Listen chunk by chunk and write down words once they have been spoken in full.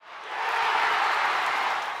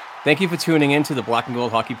Thank you for tuning in to the Black and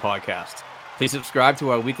Gold Hockey Podcast. Please subscribe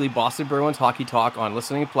to our weekly Boston Bruins hockey talk on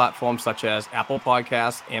listening platforms such as Apple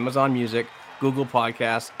Podcasts, Amazon Music, Google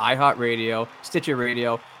Podcasts, iHeartRadio, Stitcher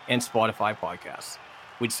Radio, and Spotify Podcasts.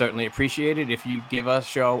 We'd certainly appreciate it if you give our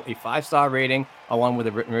show a 5-star rating along with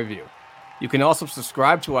a written review. You can also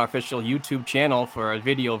subscribe to our official YouTube channel for a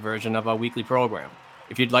video version of our weekly program.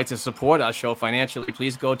 If you'd like to support our show financially,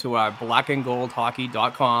 please go to our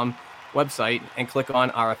blackandgoldhockey.com website and click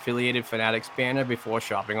on our affiliated Fanatics banner before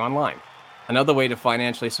shopping online. Another way to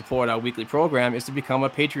financially support our weekly program is to become a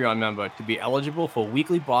Patreon member to be eligible for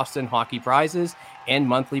weekly Boston hockey prizes and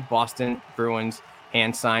monthly Boston Bruins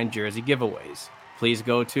hand-signed jersey giveaways. Please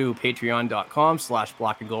go to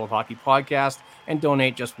patreon.com/blackandgoldhockeypodcast and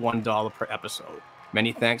donate just $1 per episode.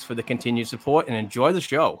 Many thanks for the continued support and enjoy the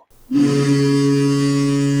show.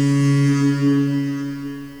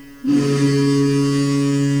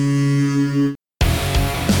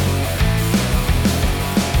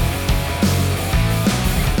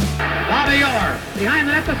 Behind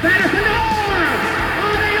the net to Sanderson, Orr!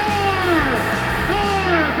 On the Orr!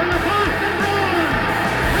 Orr from the Boston Bruins!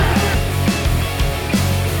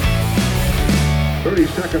 30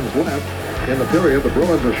 seconds left in the period. The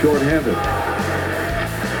Bruins are shorthanded.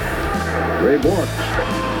 Ray Bourque.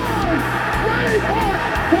 Ray Bourque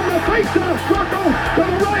from the face-off circle to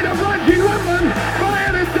the right of Reggie Whitman.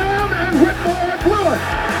 Fired it down and Whitmore blew it.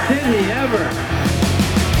 Did he ever?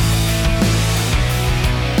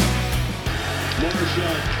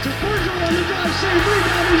 To Bergeron on the drive, save,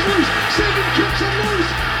 rebound, he's loose, saving, kicks him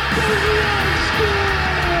loose, Bergeron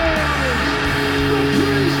scores! The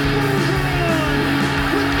Priest Bergeron,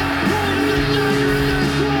 with the point of the dagger in their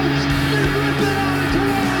throats, they rip it out of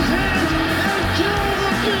Toronto's hands and kill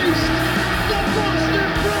the beast! The Boston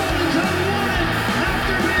Bruins have won it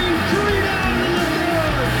after being 3 down in the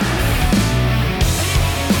third!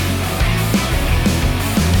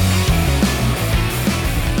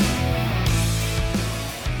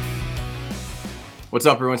 What's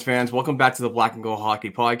up, Bruins fans? Welcome back to the Black and Gold Hockey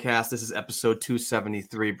Podcast. This is episode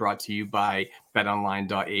 273, brought to you by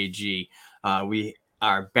betonline.ag. We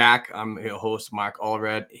are back. I'm your host, Mark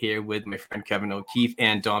Allred, here with my friend Kevin O'Keefe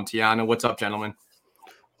and Dom Tiano. What's up, gentlemen?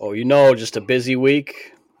 Oh, just a busy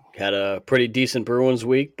week. Had a pretty decent Bruins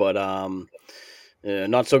week, but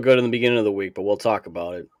not so good in the beginning of the week, but we'll talk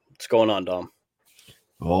about it. What's going on, Dom?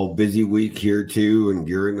 All busy week here, too, and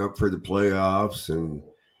gearing up for the playoffs. And,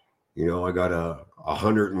 I got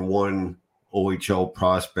 101 OHL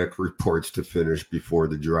prospect reports to finish before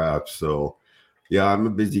the draft. So, yeah, I'm a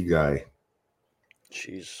busy guy.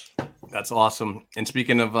 Jeez. That's awesome. And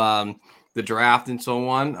speaking of the draft and so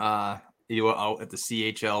on, you were out at the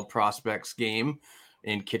CHL Prospects game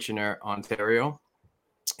in Kitchener, Ontario.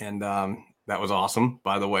 And that was awesome.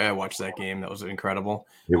 By the way, I watched that game. That was incredible.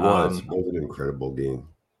 It was. It was an incredible game.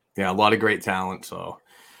 Yeah, a lot of great talent. So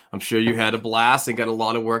I'm sure you had a blast and got a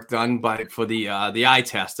lot of work done for the eye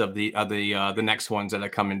test of the next ones that are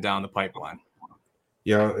coming down the pipeline.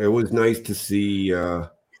 Yeah, it was nice to see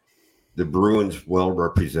the Bruins well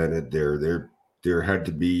represented there. There had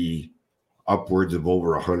to be upwards of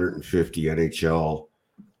over 150 NHL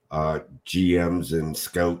GMs and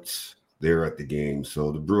scouts there at the game.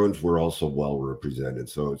 So the Bruins were also well represented.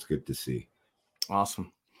 So it's good to see.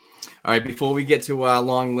 Awesome. All right, before we get to a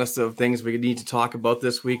long list of things we need to talk about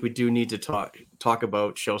this week, we do need to talk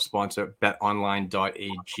about show sponsor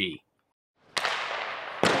betonline.ag.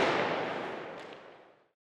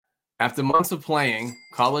 After months of playing,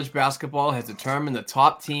 college basketball has determined the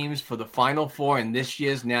top teams for the Final Four in this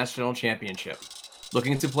year's national championship.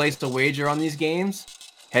 Looking to place a wager on these games?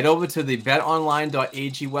 Head over to the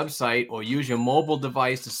betonline.ag website or use your mobile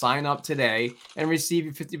device to sign up today and receive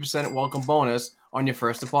your 50% welcome bonus on your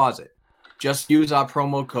first deposit. Just use our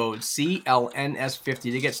promo code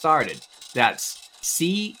CLNS50 to get started. That's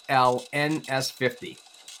CLNS50.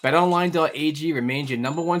 BetOnline.ag remains your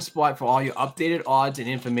number one spot for all your updated odds and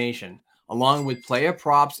information, along with player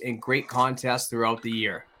props and great contests throughout the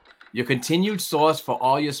year. Your continued source for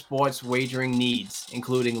all your sports wagering needs,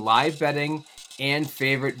 including live betting and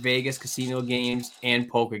favorite Vegas casino games and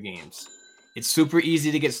poker games. It's super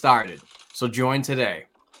easy to get started, so join today.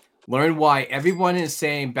 Learn why everyone is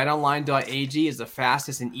saying betonline.ag is the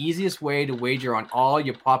fastest and easiest way to wager on all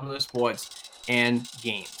your popular sports and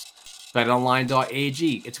games.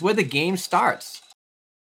 BetOnline.ag, it's where the game starts.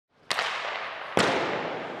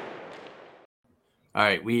 All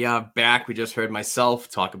right, we are back. We just heard myself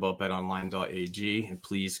talk about betonline.ag, and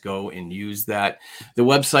please go and use the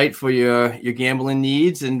website for your gambling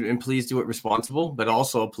needs, and please do it responsible, but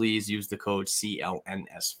also please use the code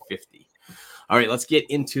CLNS50. All right, let's get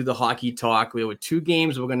into the hockey talk. We have 2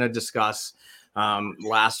 games we're going to discuss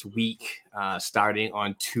last week, starting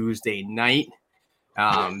on Tuesday night.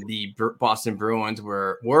 The Boston Bruins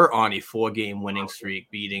were on a 4-game winning streak,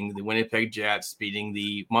 beating the Winnipeg Jets, beating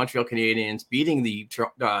the Montreal Canadiens, beating the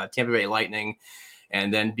Tampa Bay Lightning,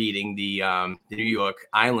 and then beating the New York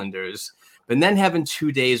Islanders. But then having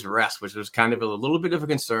 2 days rest, which was kind of a little bit of a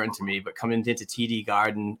concern to me, but coming into TD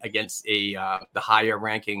Garden against the higher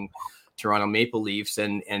ranking Toronto Maple Leafs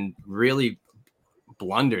and really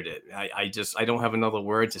blundered it. I don't have another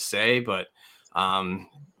word to say, but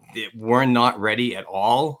we're not ready at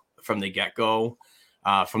all from the get-go.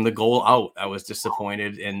 From the goal out, I was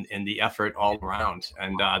disappointed in the effort all around.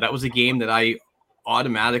 And that was a game that I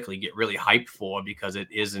automatically get really hyped for because it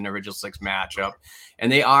is an original 6 matchup.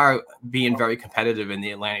 And they are being very competitive in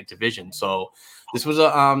the Atlantic Division. So this was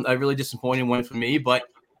a really disappointing one for me. But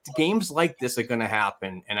games like this are going to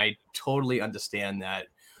happen, and I totally understand that.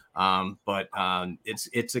 But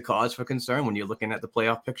it's a cause for concern when you're looking at the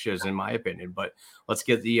playoff pictures, in my opinion. But let's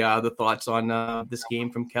get the thoughts on this game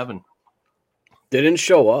from Kevin. They didn't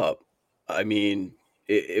show up. I mean,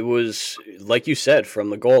 it was like you said, from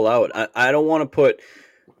the goal out. I don't want to put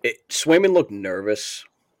it. Swayman looked nervous,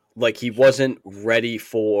 like he wasn't ready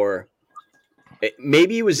for it.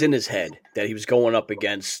 Maybe it was in his head that he was going up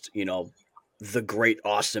against, the great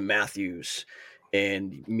Austin Matthews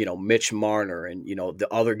and, Mitch Marner and, the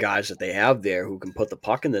other guys that they have there who can put the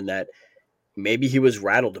puck in the net. Maybe he was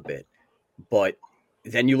rattled a bit. But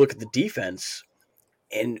then you look at the defense,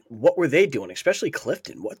 and what were they doing? Especially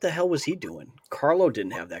Clifton. What the hell was he doing? Carlo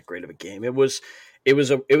didn't have that great of a game. It was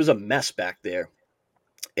a mess back there.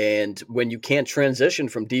 And when you can't transition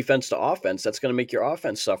from defense to offense, that's going to make your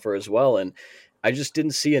offense suffer as well. And I just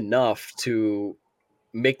didn't see enough to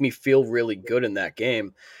make me feel really good in that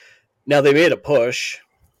game. Now, they made a push,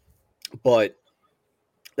 but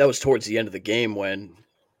that was towards the end of the game when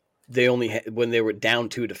they were down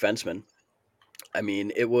 2 defensemen. I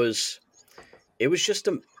mean, it was just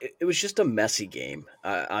a messy game.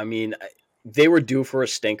 I mean, they were due for a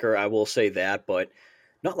stinker, I will say that, but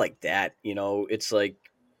not like that. It's like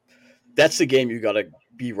that's the game you got to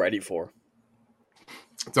be ready for.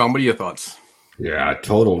 Tom, what are your thoughts? Yeah,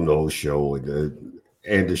 total no-show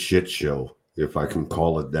and a shit show, if I can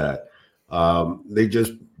call it that. They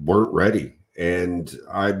just weren't ready. And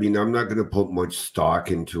I mean, I'm not going to put much stock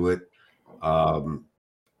into it. I'll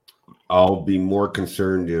be more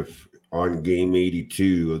concerned if on game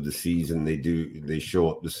 82 of the season they show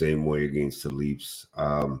up the same way against the Leafs.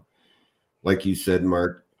 Like you said,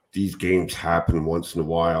 Mark, these games happen once in a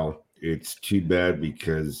while. It's too bad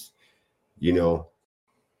because,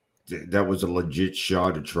 that was a legit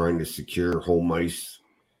shot at trying to secure home ice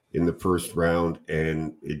in the first round,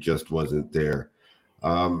 and it just wasn't there.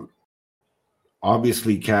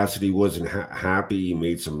 Obviously, Cassidy wasn't happy. He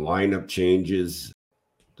made some lineup changes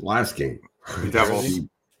last game.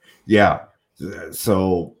 Yeah.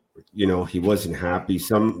 So, he wasn't happy.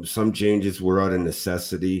 Some changes were out of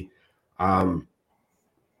necessity. And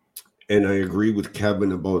I agree with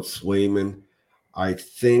Kevin about Swayman. I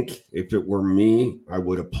think if it were me, I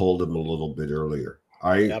would have pulled him a little bit earlier.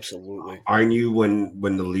 Absolutely. I knew when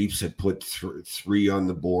the Leafs had put 3 on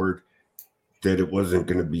the board that it wasn't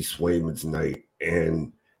going to be Swayman's night.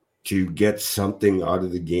 And to get something out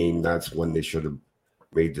of the game, that's when they should have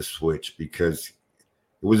made the switch, because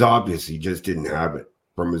it was obvious he just didn't have it.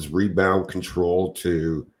 From his rebound control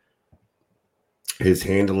to his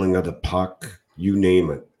handling of the puck, you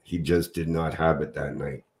name it. He just did not have it that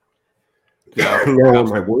night. Yeah. Now,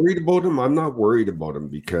 am I worried about him? I'm not worried about him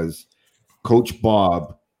because Coach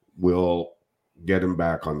Bob will get him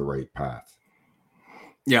back on the right path.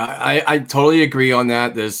 Yeah, I totally agree on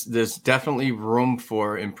that. There's definitely room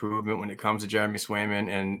for improvement when it comes to Jeremy Swayman,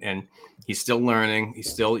 and he's still learning.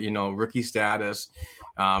 He's still, rookie status,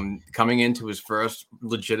 coming into his first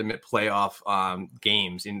legitimate playoff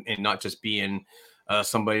games, and not just being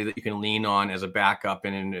somebody that you can lean on as a backup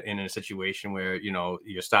in a situation where,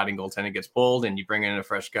 your starting goaltender gets pulled and you bring in a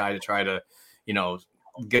fresh guy to try to,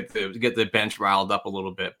 get the bench riled up a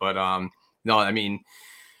little bit. But no, I mean,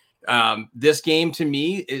 this game to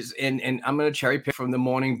me is, and I'm going to cherry pick from the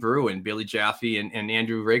Morning Brew and Billy Jaffe and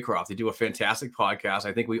Andrew Raycroft. They do a fantastic podcast.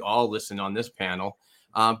 I think we all listen on this panel.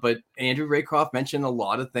 But Andrew Raycroft mentioned a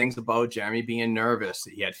lot of things about Jeremy being nervous.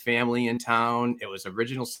 He had family in town. It was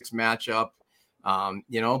original 6 matchup,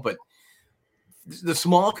 but the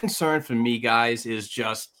small concern for me, guys, is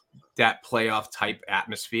just that playoff type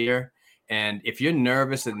atmosphere. And if you're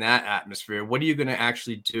nervous in that atmosphere, what are you going to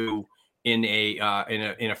actually do in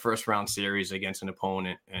a first round series against an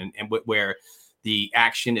opponent and where the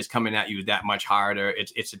action is coming at you that much harder.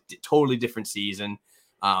 It's a totally different season.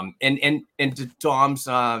 And to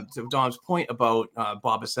Dom's point about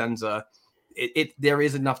Bob Essenza, there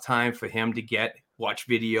is enough time for him to watch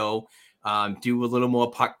video, do a little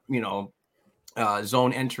more puck,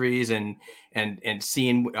 zone entries and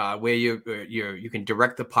seeing where you can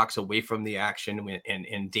direct the pucks away from the action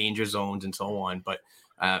in danger zones and so on. But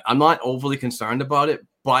I'm not overly concerned about it,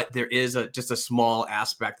 but there is just a small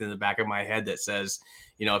aspect in the back of my head that says,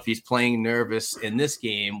 if he's playing nervous in this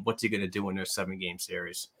game, what's he going to do in their 7-game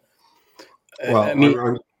series? Well, I mean,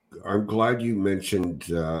 I'm glad you mentioned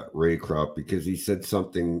Raycroft, because he said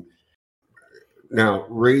something. Now,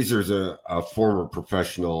 Razor's a former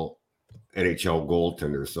professional NHL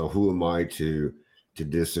goaltender, so who am I to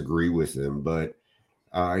disagree with him? But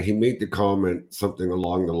he made the comment something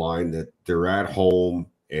along the line that they're at home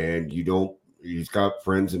and he's got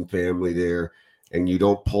friends and family there, and you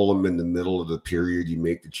don't pull him in the middle of the period. You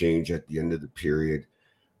make the change at the end of the period.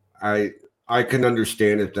 I can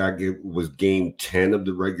understand if that was game 10 of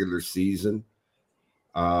the regular season.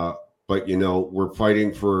 But, we're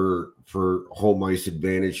fighting for home ice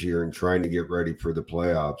advantage here and trying to get ready for the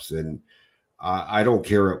playoffs. And I don't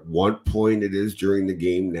care at what point it is during the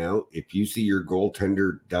game now. If you see your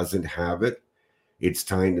goaltender doesn't have it, it's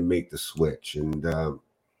time to make the switch. And,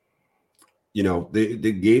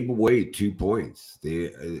 they gave away 2 points.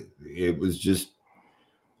 It was just,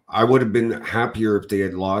 I would have been happier if they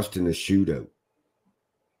had lost in a shootout.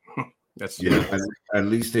 That's at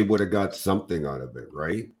least they would have got something out of it,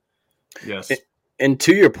 right? Yes. And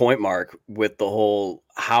to your point, Mark, with the whole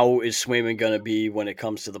how is Swayman going to be when it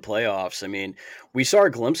comes to the playoffs? I mean, we saw a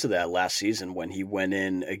glimpse of that last season when he went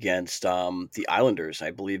in against the Islanders.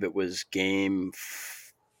 I believe it was game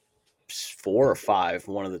 4 or 5,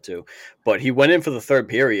 one of the two. But he went in for the third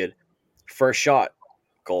period, first shot,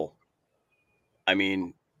 goal. I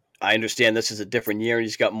mean, I understand this is a different year and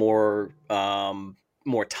he's got more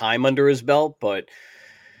time under his belt, but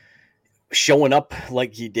showing up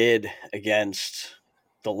like he did against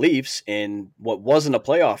the Leafs in what wasn't a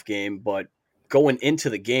playoff game, but going into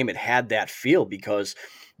the game, it had that feel because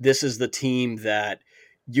this is the team that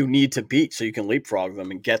you need to beat so you can leapfrog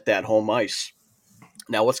them and get that home ice.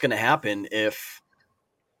 Now, what's going to happen if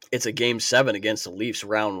it's a game 7 against the Leafs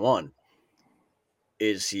round 1?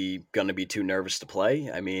 Is he going to be too nervous to play?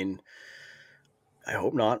 I mean, I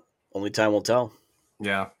hope not. Only time will tell.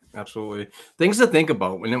 Yeah, absolutely. Things to think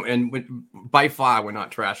about. And by far, we're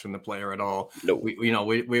not trashing the player at all. No.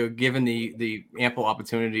 We're given the ample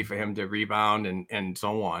opportunity for him to rebound and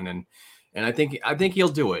so on. And I think he'll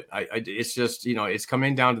do it. It's just, it's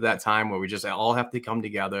coming down to that time where we just all have to come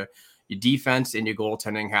together. Your defense and your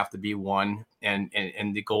goaltending have to be one. And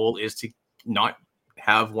the goal is to not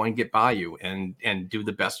have one get by you and do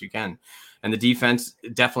the best you can. And the defense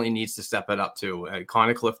definitely needs to step it up too.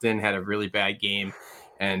 Connor Clifton had a really bad game.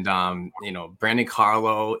 And, Brandon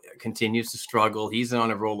Carlo continues to struggle. He's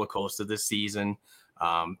on a roller coaster this season.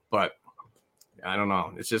 But I don't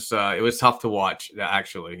know. It's just, it was tough to watch,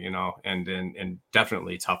 actually, and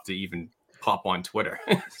definitely tough to even pop on Twitter.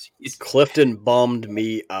 Clifton bummed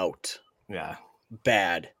me out. Yeah.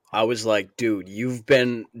 Bad. I was like, dude, you've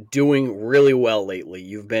been doing really well lately.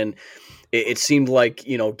 It seemed like,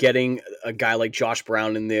 getting a guy like Josh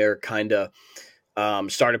Brown in there kind of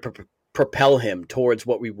started to propel him towards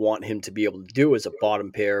what we want him to be able to do as a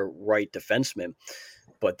bottom pair right defenseman.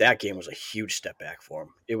 But that game was a huge step back for him.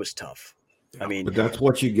 It was tough. I mean, but that's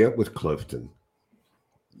what you get with Clifton.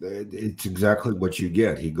 It's exactly what you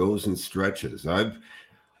get. He goes and stretches.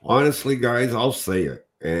 Honestly, guys, I'll say it,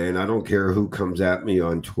 and I don't care who comes at me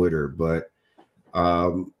on Twitter, but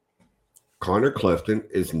Connor Clifton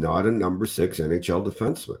is not a number 6 NHL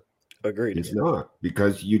defenseman. Agreed. He's not,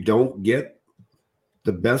 because you don't get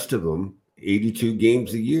the best of them 82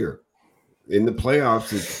 games a year. In the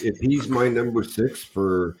playoffs, if he's my number 6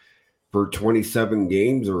 for 27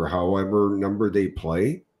 games or however number they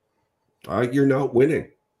play, you're not winning.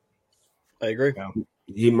 I agree. Yeah.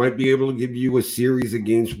 He might be able to give you a series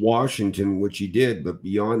against Washington, which he did, but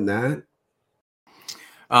beyond that.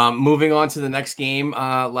 Moving on to the next game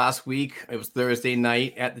last week, it was Thursday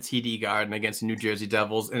night at the TD Garden against the New Jersey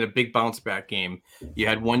Devils in a big bounce back game. You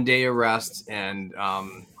had 1 day of rest, and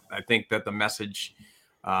I think that the message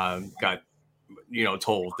got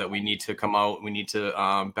told that we need to come out, we need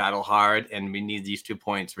to battle hard, and we need these 2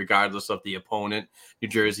 points regardless of the opponent. New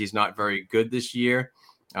Jersey's not very good this year,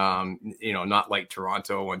 not like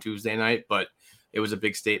Toronto on Tuesday night, but it was a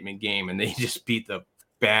big statement game, and they just beat the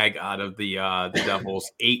bag out of the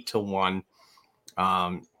Devils 8-1.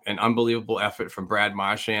 an unbelievable effort from Brad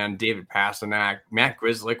Marchand, David Pasternak, Matt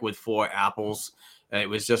Grzelcyk with 4 apples. It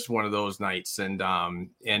was just one of those nights, and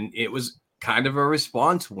it was kind of a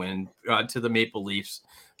response win to the Maple Leafs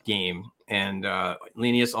game. And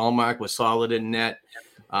Linus Ullmark was solid in net.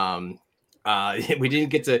 We didn't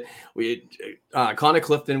get to. Connor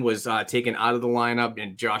Clifton was taken out of the lineup,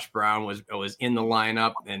 and Josh Brown was in the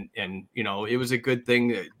lineup, and it was a good thing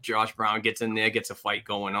that Josh Brown gets in there, gets a fight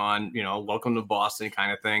going on. Welcome to Boston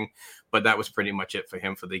kind of thing. But that was pretty much it for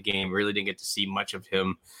him for the game. Really didn't get to see much of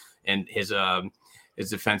him and his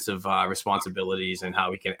defensive responsibilities and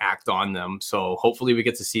how he can act on them. So hopefully we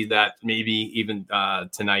get to see that maybe even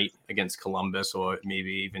tonight against Columbus, or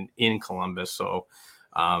maybe even in Columbus. So.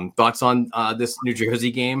 Thoughts on this New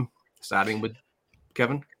Jersey game, starting with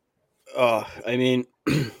Kevin? I mean,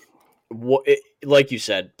 like you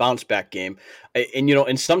said, bounce back game.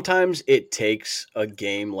 And sometimes it takes a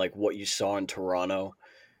game like what you saw in Toronto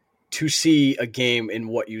to see a game in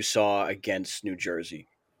what you saw against New Jersey.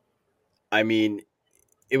 I mean,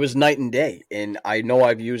 it was night and day. And I know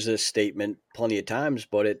I've used this statement plenty of times,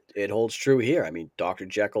 but it holds true here. I mean, Dr.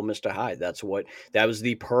 Jekyll, Mr. Hyde, that was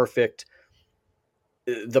the perfect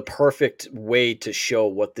way to show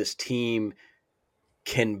what this team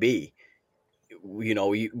can be.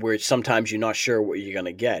 Where sometimes you're not sure what you're going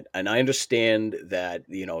to get. And I understand that,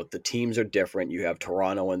 the teams are different. You have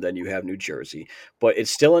Toronto and then you have New Jersey, but it's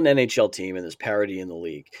still an NHL team and there's parity in the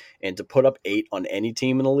league. And to put up 8 on any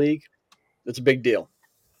team in the league, that's a big deal.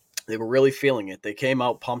 They were really feeling it. They came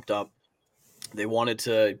out pumped up. They wanted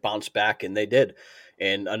to bounce back, and they did.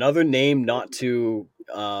 And another name not to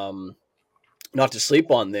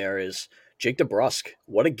sleep on there is Jake DeBrusk.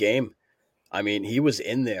 What a game. I mean, he was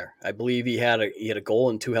in there. I believe he had a goal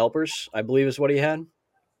and 2 helpers, I believe is what he had.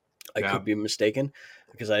 I could be mistaken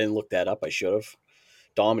because I didn't look that up. I should have.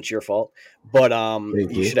 Dom, it's your fault. But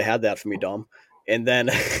you should have had that for me, Dom. And then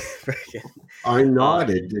I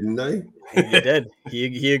nodded, didn't I? You did.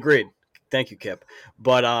 He agreed. Thank you, Kip.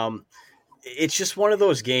 But it's just one of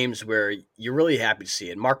those games where you're really happy to see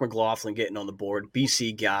it. Mark McLaughlin getting on the board,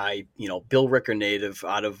 BC guy, Bill Ricker native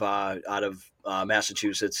out of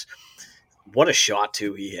Massachusetts. What a shot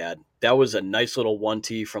too he had. That was a nice little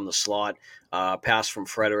 1-2 from the slot, pass from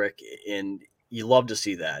Frederick, and you love to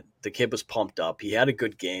see that. The kid was pumped up. He had a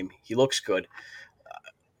good game. He looks good.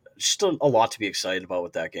 Just a lot to be excited about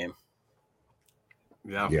with that game.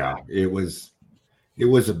 Yeah, it was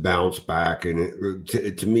a bounce back, and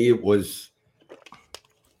to me it was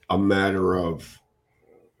a matter of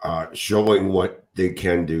showing what they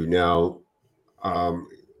can do. Now,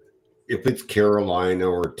 if it's Carolina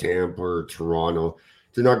or Tampa or Toronto,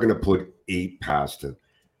 they're not going to put 8 past them.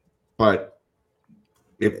 But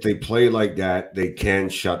if they play like that, they can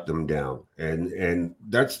shut them down. And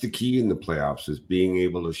that's the key in the playoffs, is being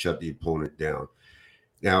able to shut the opponent down.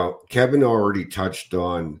 Now, Kevin already touched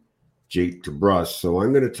on Jake DeBrusk, so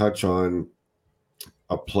I'm going to touch on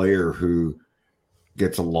a player who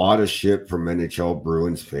gets a lot of shit from NHL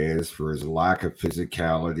Bruins fans for his lack of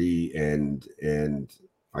physicality, and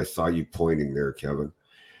I saw you pointing there, Kevin,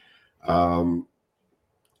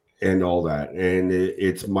 and all that. And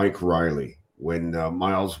it's Mike Riley. When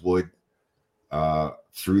Miles Wood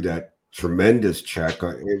threw that tremendous check,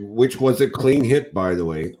 which was a clean hit, by the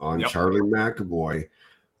way, on Charlie McAvoy,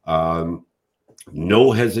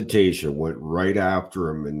 no hesitation, went right after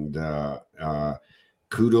him, and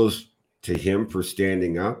kudos to him for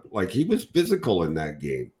standing up. Like, he was physical in that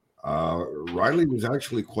game. Riley was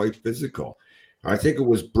actually quite physical. I think it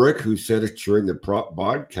was Brick who said it during the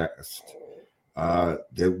podcast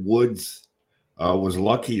that Woods was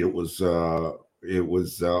lucky it was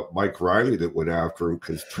Mike Riley that went after him,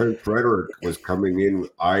 because Trent Frederick was coming in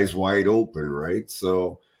eyes wide open, right?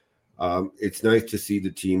 So it's nice to see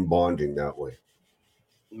the team bonding that way.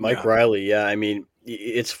 Mike Riley, yeah. I mean,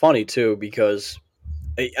 it's funny too, because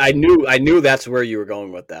I knew that's where you were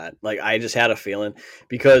going with that. Like, I just had a feeling,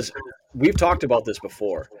 because we've talked about this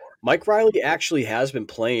before. Mike Riley actually has been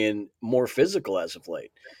playing more physical as of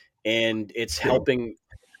late, and it's helping.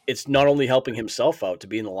 It's not only helping himself out to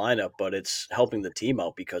be in the lineup, but it's helping the team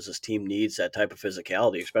out, because his team needs that type of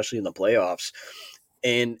physicality, especially in the playoffs.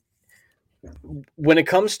 And when it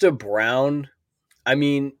comes to Brown, I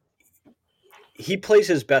mean, he plays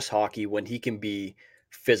his best hockey when he can be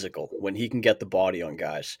physical, when he can get the body on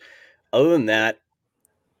guys. Other than that,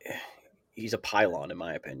 he's a pylon, in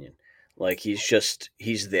my opinion. Like,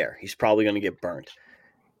 he's there. He's probably going to get burnt.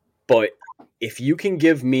 But if you can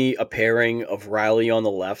give me a pairing of Riley on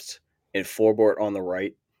the left and Forbort on the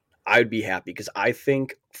right, I'd be happy, because I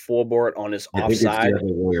think Forbort on his offside. I think it's the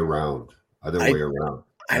other way around.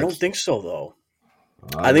 I don't think so, though.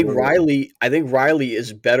 I think Riley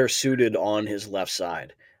is better suited on his left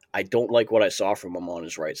side. I don't like what I saw from him on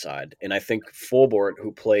his right side, and I think Forbort,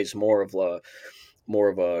 who plays more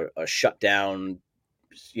of a shutdown,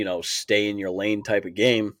 stay in your lane type of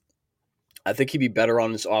game, I think he'd be better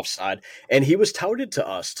on his offside. And he was touted to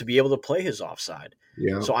us to be able to play his offside.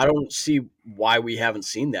 Yeah. So I don't see why we haven't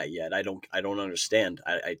seen that yet. I don't understand.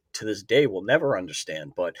 I to this day will never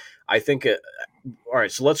understand. But I think all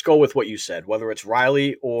right, so let's go with what you said. Whether it's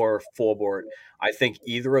Riley or Forbort, I think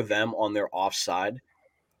either of them on their offside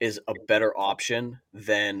is a better option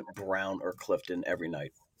than Brown or Clifton every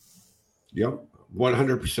night. Yep,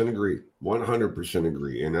 100% agree. 100%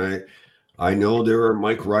 agree. And I know there are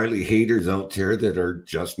Mike Riley haters out there that are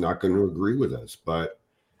just not going to agree with us, but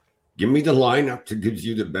give me the lineup that gives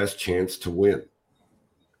you the best chance to win.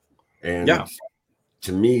 And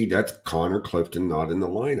to me, that's Connor Clifton not in the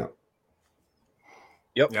lineup.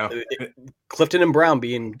 Yep. Yeah. Clifton and Brown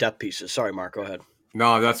being depth pieces. Sorry, Mark, go ahead.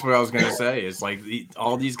 No, that's what I was going to say. Is like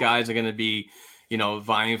all these guys are going to be,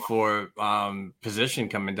 vying for position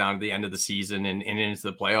coming down to the end of the season and into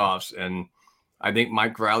the playoffs. And I think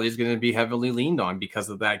Mike Riley is going to be heavily leaned on because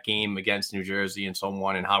of that game against New Jersey and so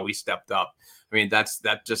on, and how we stepped up. I mean,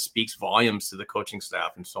 that just speaks volumes to the coaching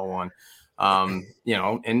staff and so on.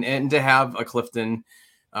 And to have a Clifton,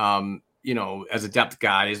 as a depth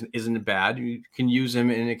guy isn't bad. You can use him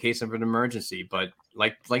in a case of an emergency, but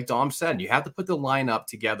like Dom said, you have to put the lineup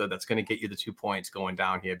together that's going to get you the 2 points going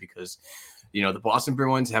down here because, the Boston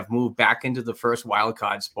Bruins have moved back into the first wild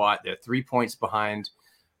card spot. They're 3 points behind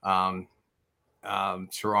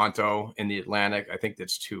Toronto in the Atlantic. I think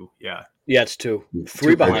that's 2. Yeah. Yeah, it's 2.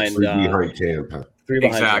 3 behind. 3 behind Tampa. 3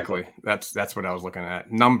 behind exactly. Tampa. That's what I was looking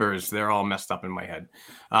at. Numbers, they're all messed up in my head.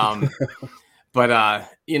 But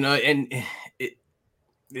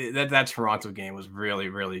that Toronto game was really,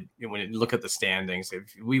 really, when you look at the standings,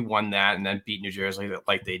 if we won that and then beat New Jersey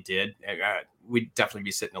like they did, we'd definitely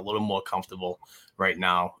be sitting a little more comfortable right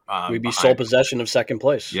now. We'd be sole possession of second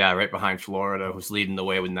place. Yeah, right behind Florida, who's leading the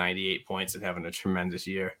way with 98 points and having a tremendous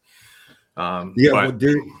year.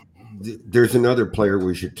 There's another player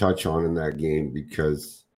we should touch on in that game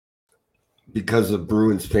because of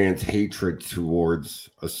Bruins fans' hatred towards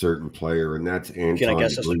a certain player, and that's Anton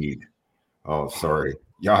Bleed. Oh, sorry.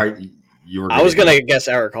 Yeah, you were. I was gonna guess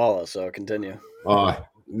Eric Halla, so continue.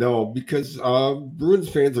 No, because Bruins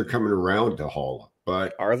fans are coming around to Halla,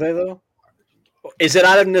 but are they though? Is it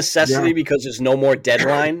out of necessity because there's no more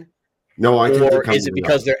deadline? No, I think. Or is it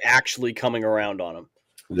because they're actually coming around on him?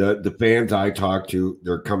 The fans I talk to,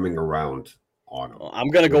 they're coming around on him. Well, I'm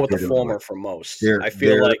gonna go with the former for most. I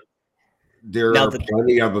feel like there are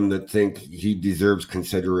plenty of them that think he deserves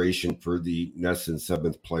consideration for the NESN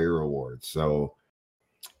 7th Player Award. So,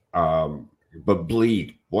 but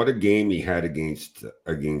Bleed, what a game he had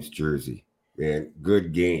against Jersey, man,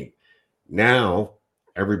 good game. Now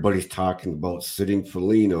everybody's talking about sitting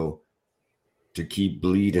Foligno to keep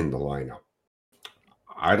Bleed in the lineup.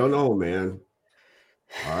 I don't know, man.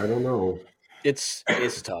 I don't know. It's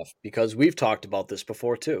tough because we've talked about this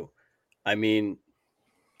before too. I mean,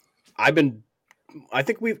 I think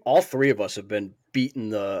all three of us have been beating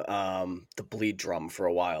the Bleed drum for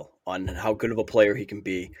a while on how good of a player he can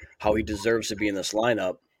be, how he deserves to be in this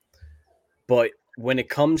lineup. But when it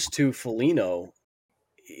comes to Foligno,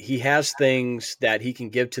 he has things that he can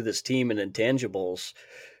give to this team and intangibles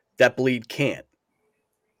that Bleed can't.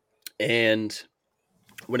 And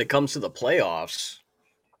when it comes to the playoffs,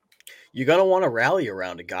 you're going to want to rally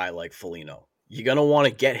around a guy like Foligno. You're going to want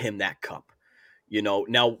to get him that cup.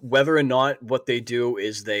 Now whether or not what they do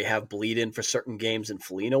is they have Bleed in for certain games and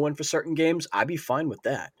Foligno in for certain games, I'd be fine with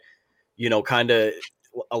that. Kind of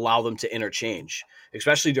allow them to interchange,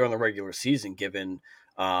 especially during the regular season, given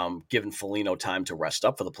Foligno time to rest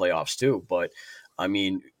up for the playoffs too. But I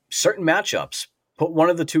mean, certain matchups, put one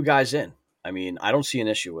of the two guys in. I mean, I don't see an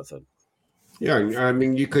issue with it. Yeah, I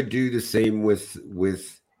mean, you could do the same with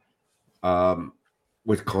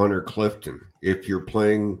Connor Clifton if you're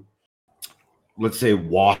playing, let's say,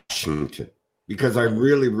 Washington, because I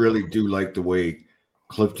really, really do like the way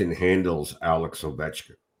Clifton handles Alex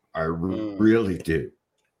Ovechkin. I really do.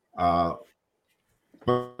 But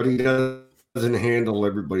he doesn't handle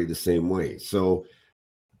everybody the same way. So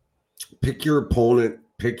pick your opponent,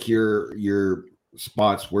 pick your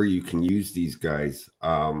spots where you can use these guys.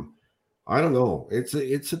 I don't know.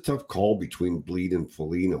 It's a tough call between Bleed and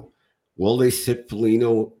Foligno. Will they sit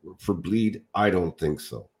Foligno for Bleed? I don't think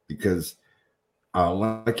so, because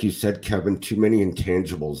like you said, Kevin, too many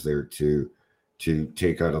intangibles there to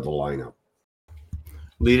take out of the lineup.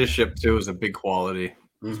 Leadership too is a big quality,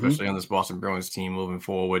 especially on this Boston Bruins team moving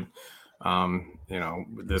forward.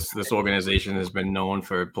 This organization has been known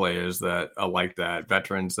for players that are like that,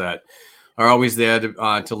 veterans that are always there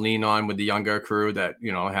to lean on with the younger crew that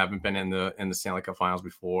haven't been in the Stanley Cup Finals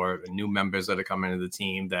before, and new members that are coming into the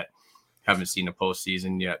team that haven't seen a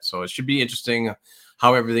postseason yet. So it should be interesting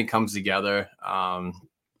how everything comes together, and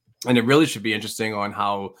it really should be interesting on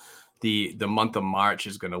how the month of March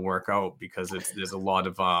is going to work out, because there's a lot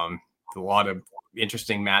of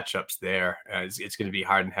interesting matchups there. It's going to be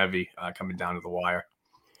hard and heavy coming down to the wire.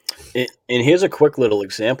 And here's a quick little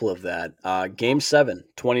example of that. Game 7,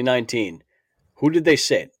 2019. Who did they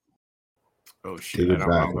sit? Oh, shit. I don't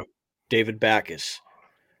remember. David Backes.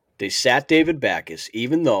 They sat David Backes,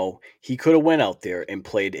 even though he could have went out there and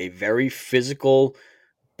played a very physical,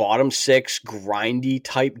 bottom six, grindy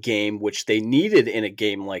type game, which they needed in a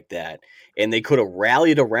game like that. And they could have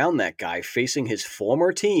rallied around that guy facing his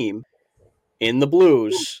former team in the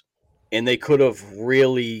Blues, and they could have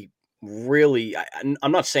really,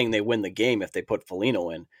 I'm not saying they win the game if they put Foligno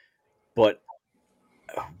in, but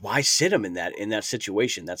why sit him in that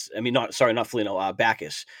situation? Not Foligno,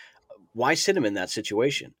 Backes. Why sit him in that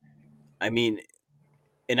situation? I mean,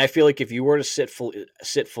 and I feel like if you were to sit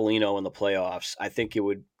Foligno in the playoffs, I think it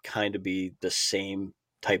would kind of be the same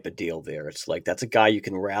type of deal there. It's like, that's a guy you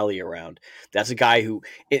can rally around. That's a guy who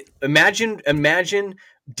imagine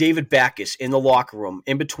David Backes in the locker room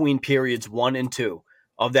in between periods 1 and 2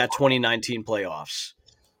 of that 2019 playoffs.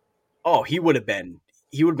 Oh, he would have been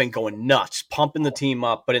going nuts, pumping the team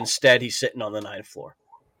up, but instead he's sitting on the 9th floor.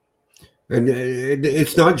 And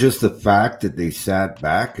it's not just the fact that they sat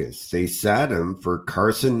Backes. They sat him for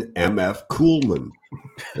Carson MF Kuhlman.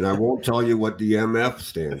 And I won't tell you what the MF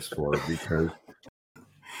stands for, because...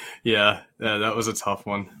 Yeah, that was a tough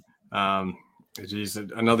one.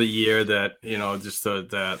 Another year that, just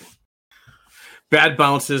that bad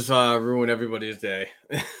bounces ruin everybody's day.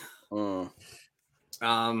 Why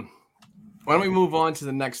don't we move on to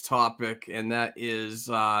the next topic, and that is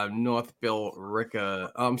North Bill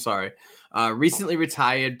Ricca. Recently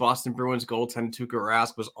retired Boston Bruins goaltender Tuukka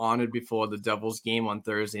Rask was honored before the Devils game on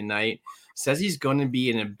Thursday night. Says he's going to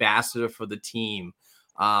be an ambassador for the team.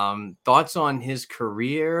 Thoughts on his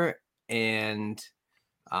career and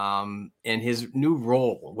his new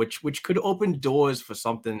role, which could open doors for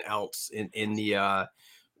something else in the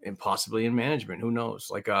and possibly in management. Who knows?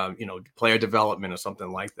 Like player development or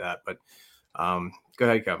something like that. But go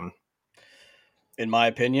ahead, Kevin. In my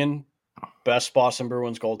opinion, best Boston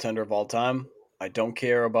Bruins goaltender of all time. I don't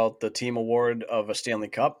care about the team award of a Stanley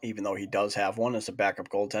Cup, even though he does have one as a backup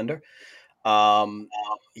goaltender.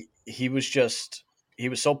 He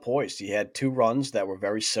was so poised. He had 2 runs that were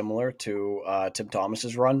very similar to Tim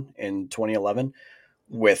Thomas's run in 2011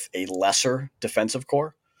 with a lesser defensive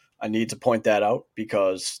core. I need to point that out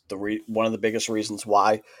because one of the biggest reasons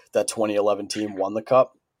why that 2011 team won the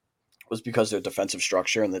Cup was because their defensive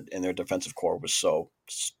structure and their defensive core was so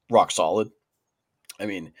rock solid. I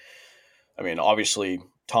mean, obviously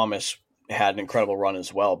Thomas had an incredible run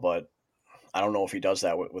as well, but I don't know if he does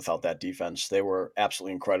that without that defense. They were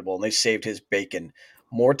absolutely incredible, and they saved his bacon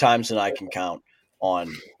more times than I can count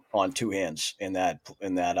on 2 hands in that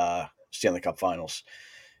Stanley Cup Finals.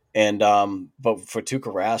 And but for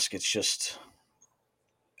Tuukka Rask, it's just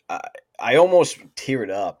I almost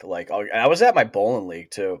teared up. Like, I was at my bowling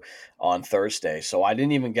league too on Thursday, so I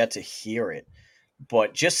didn't even get to hear it.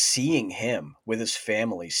 But just seeing him with his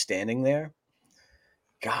family standing there,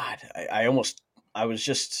 God,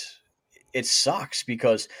 it sucks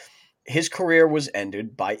because his career was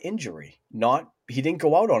ended by injury. He didn't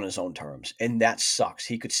go out on his own terms, and that sucks.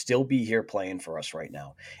 He could still be here playing for us right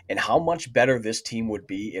now. And how much better this team would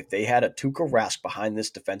be if they had a Tuukka Rask behind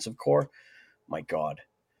this defensive core. My God.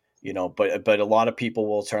 But a lot of people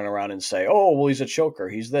will turn around and say, oh, well, he's a choker.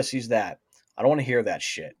 He's this, he's that. I don't want to hear that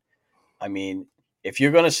shit. I mean, if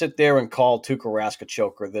you're going to sit there and call Tuukka Rask a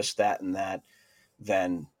choker, this, that, and that,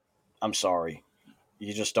 then I'm sorry.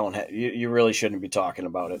 You just don't have, you really shouldn't be talking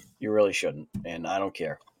about it. You really shouldn't. And I don't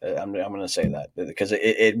care. I'm going to say that because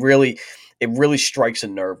it really strikes a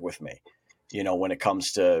nerve with me, when it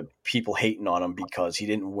comes to people hating on him because he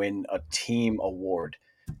didn't win a team award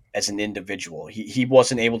as an individual. He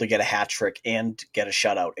wasn't able to get a hat trick and get a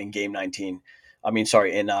shutout in game 19. In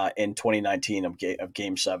 2019 of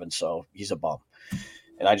game 7. So he's a bum.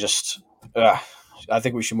 And I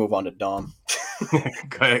think we should move on to Dom.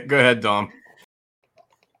 Go ahead, Dom.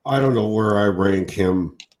 I don't know where I rank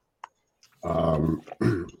him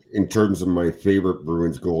in terms of my favorite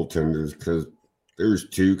Bruins goaltenders, because there's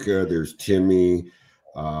Tuukka, there's Timmy,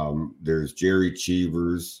 there's Jerry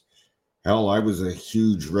Cheevers. Hell, I was a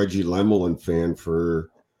huge Reggie Lemelin fan for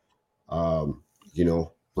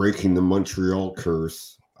breaking the Montreal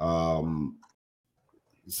curse.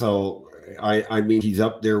 So I mean, he's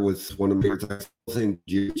up there with one of my favorites. I think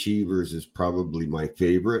Jimmy Cheevers is probably my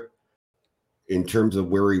favorite in terms of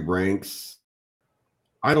where he ranks.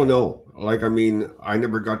 I don't know. Like, I mean, I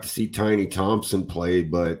never got to see Tiny Thompson play,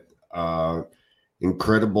 but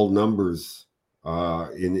incredible numbers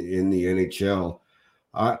in the NHL.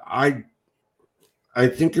 I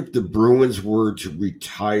think if the Bruins were to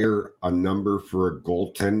retire a number for a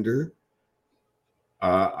goaltender,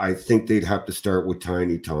 I think they'd have to start with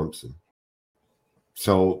Tiny Thompson.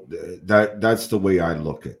 So that's the way I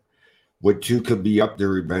look at it. Would Tuukka be up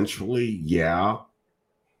there eventually? Yeah.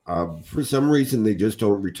 For some reason, they just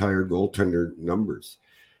don't retire goaltender numbers.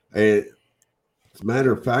 As a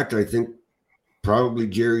matter of fact, I think probably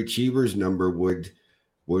Jerry Cheever's number would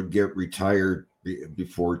get retired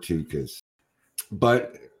before Tuukka's.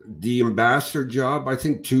 But the ambassador job, I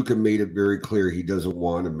think Tuukka made it very clear he doesn't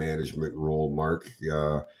want a management role, Mark.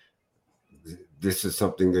 This is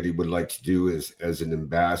something that he would like to do as an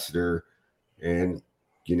ambassador and,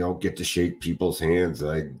 get to shake people's hands.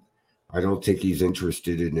 I don't think he's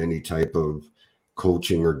interested in any type of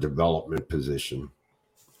coaching or development position.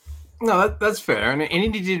 No, that's fair. And he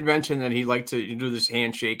did mention that he'd like to do this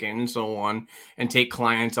handshaking and so on and take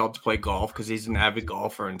clients out to play golf because he's an avid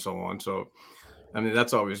golfer and so on. So, I mean,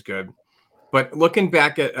 that's always good. But looking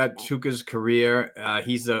back at Tuukka's career,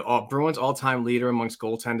 he's the Bruins all-time leader amongst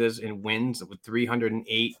goaltenders in wins with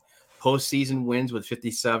 308, postseason wins with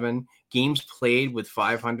 57, games played with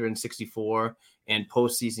 564, and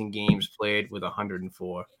postseason games played with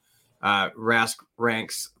 104. Rask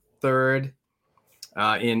ranks third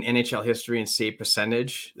in NHL history in save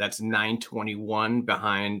percentage. That's .921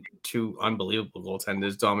 behind two unbelievable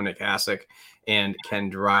goaltenders, Dominic Hasek and Ken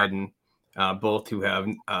Dryden. Both who have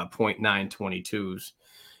 .922s.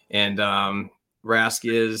 And Rask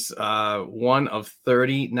is one of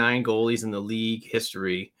 39 goalies in the league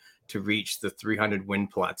history to reach the 300 win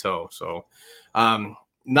plateau. So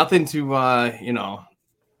nothing to,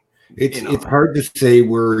 It's hard to say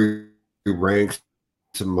where he ranks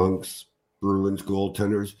amongst Bruins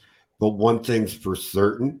goaltenders, but one thing's for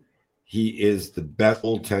certain, he is the best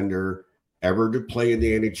goaltender ever to play in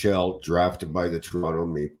the NHL, drafted by the Toronto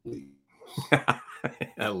Maple Leafs.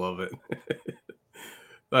 I love it.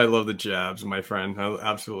 I love the jabs, my friend. I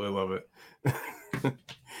absolutely love it.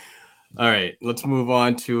 All right, let's move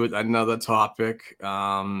on to another topic.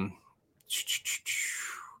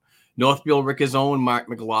 Northfield Rickers' own Mark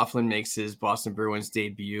McLaughlin makes his Boston Bruins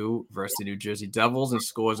debut versus the New Jersey Devils and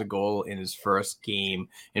scores a goal in his first game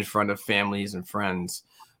in front of families and friends.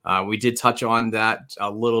 We did touch on that a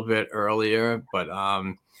little bit earlier, but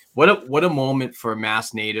what a moment for a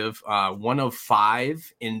Mass native, one of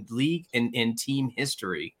 5 in league in team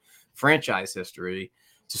history, franchise history,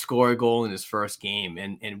 to score a goal in his first game.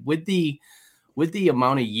 And with the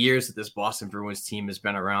amount of years that this Boston Bruins team has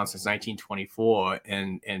been around since 1924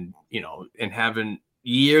 and having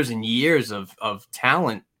years and years of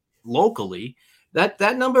talent locally,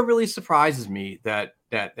 that number really surprises me that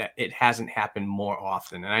it hasn't happened more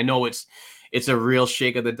often. And I know it's a real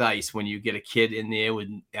shake of the dice when you get a kid in there with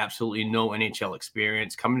absolutely no NHL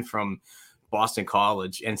experience coming from Boston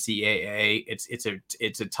College, NCAA.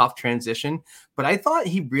 It's a tough transition, but I thought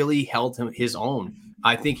he really held his own.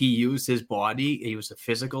 I think he used his body. He was a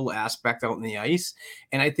physical aspect out in the ice,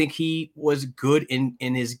 and I think he was good in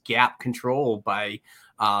his gap control by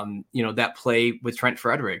that play with Trent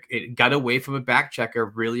Frederick. It got away from a back checker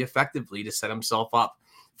really effectively to set himself up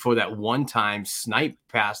for that one-time snipe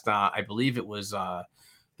past, I believe it was the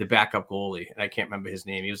backup goalie. I can't remember his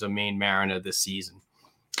name. He was a Maine Mariner this season.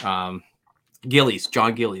 John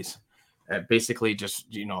Gillies. Basically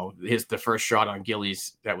just, the first shot on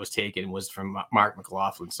Gillies that was taken was from Mark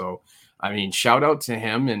McLaughlin. So, I mean, shout out to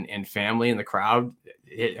him and family and the crowd.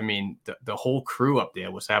 The whole crew up there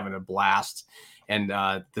was having a blast. And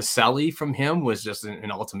the celly from him was just an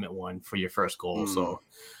ultimate one for your first goal. So,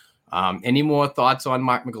 any more thoughts on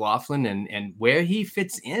Mark McLaughlin and where he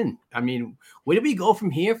fits in? I mean, where do we go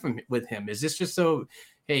from here with him? Is this just so,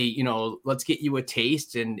 hey, let's get you a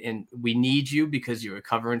taste and we need you because you're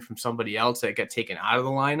recovering from somebody else that got taken out of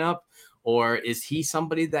the lineup? Or is he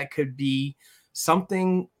somebody that could be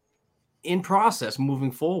something in process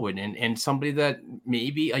moving forward and somebody that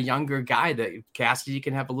maybe a younger guy that Cassidy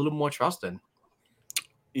can have a little more trust in?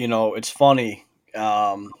 It's funny.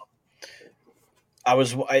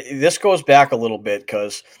 This goes back a little bit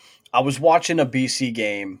because I was watching a BC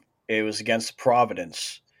game. It was against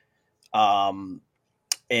Providence. And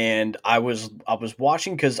I was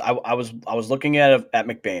watching because I was looking at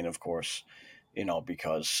McBain, of course,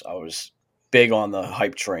 because I was big on the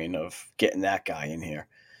hype train of getting that guy in here.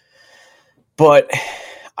 But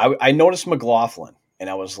I noticed McLaughlin, and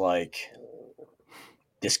I was like,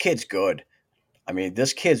 this kid's good. I mean,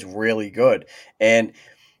 this kid's really good. And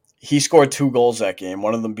he scored 2 goals that game,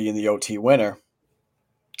 one of them being the OT winner.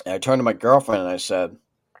 And I turned to my girlfriend and I said,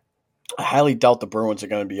 I highly doubt the Bruins are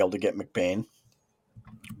going to be able to get McBain,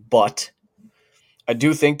 but I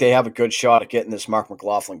do think they have a good shot at getting this Mark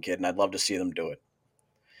McLaughlin kid, and I'd love to see them do it.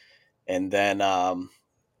 And then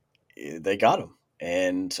they got him,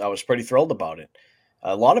 and I was pretty thrilled about it.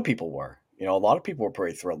 A lot of people were. A lot of people were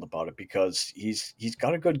pretty thrilled about it because he's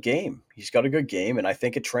got a good game. He's got a good game, and I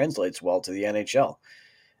think it translates well to the NHL.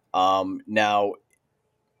 Now,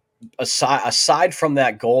 aside from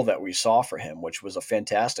that goal that we saw for him, which was a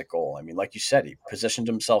fantastic goal, I mean, like you said, he positioned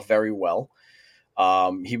himself very well.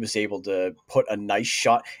 He was able to put a nice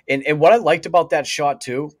shot. And what I liked about that shot,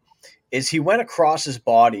 too, is he went across his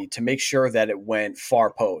body to make sure that it went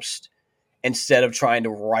far post instead of trying to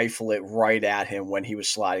rifle it right at him when he was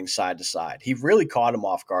sliding side to side. He really caught him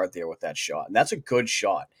off guard there with that shot. And that's a good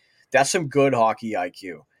shot. That's some good hockey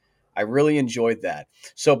IQ. I really enjoyed that.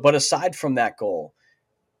 So, but aside from that goal,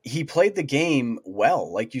 he played the game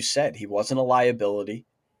well. Like you said, he wasn't a liability.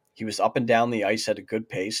 He was up and down the ice at a good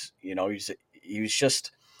pace. He looked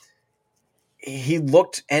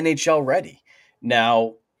NHL ready.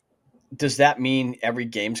 Now, does that mean every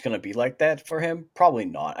game's going to be like that for him? Probably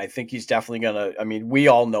not. I think he's definitely going to. I mean, we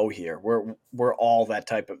all know here we're all the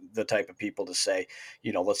type of people to say,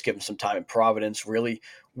 let's give him some time in Providence, really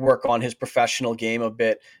work on his professional game a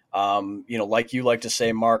bit. Like you like to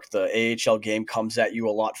say, Mark, the AHL game comes at you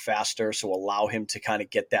a lot faster, so allow him to kind of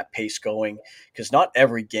get that pace going, because not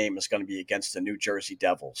every game is going to be against the New Jersey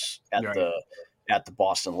Devils at the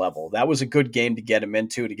Boston level. That was a good game to get him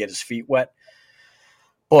into, to get his feet wet.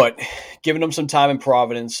 But giving him some time in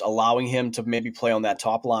Providence, allowing him to maybe play on that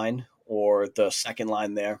top line or the second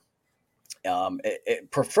line there.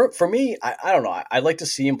 For me, I don't know. I'd like to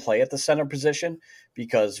see him play at the center position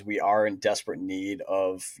because we are in desperate need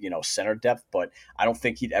of, center depth, but I don't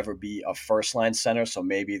think he'd ever be a first line center. So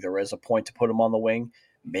maybe there is a point to put him on the wing,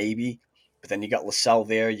 maybe. But then you got Lascelles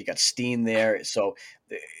there, you got Steen there. So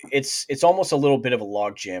it's almost a little bit of a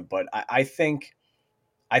logjam, but I think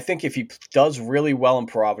if he does really well in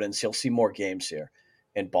Providence, he'll see more games here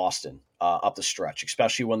in Boston up the stretch,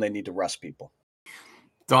 especially when they need to rest people.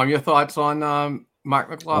 Dom, your thoughts on Mark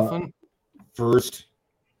McLaughlin? First,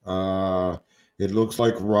 it looks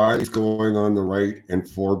like Riley's going on the right and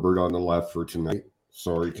Forbert on the left for tonight.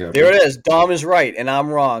 Sorry, Kevin. There it is. Dom is right, and I'm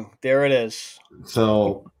wrong. There it is.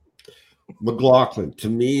 So, McLaughlin, to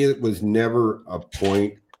me, it was never a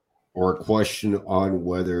point or a question on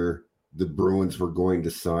whether the Bruins were going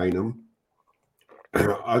to sign him.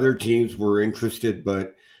 Other teams were interested,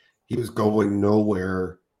 but he was going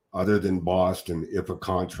nowhere other than Boston if a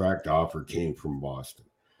contract offer came from Boston.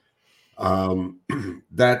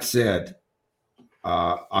 That said,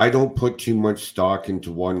 I don't put too much stock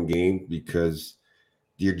into one game because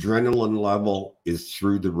the adrenaline level is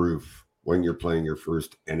through the roof when you're playing your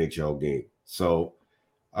first NHL game. So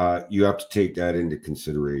you have to take that into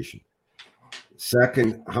consideration.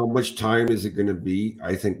 Second, how much time is it going to be?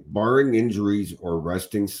 I think barring injuries or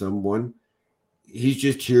resting someone, he's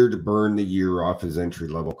just here to burn the year off his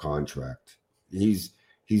entry-level contract. He's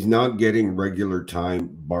not getting regular time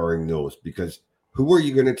barring those, because who are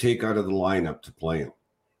you going to take out of the lineup to play him?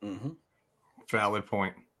 Mm-hmm. Valid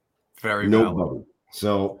point. Very Nobody. valid.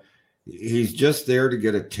 So he's just there to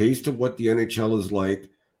get a taste of what the NHL is like,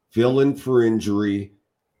 fill in for injury,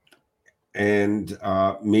 and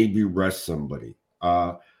maybe rest somebody.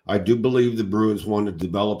 I do believe the Bruins want to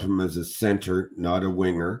develop him as a center, not a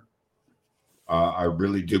winger. I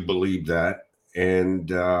really do believe that. And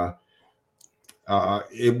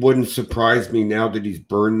it wouldn't surprise me now that he's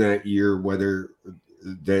burned that year, whether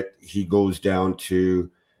that he goes down to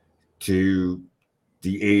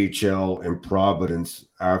the AHL and Providence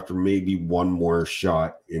after maybe one more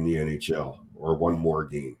shot in the NHL or one more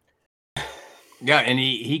game. Yeah, and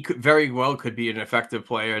he could very well could be an effective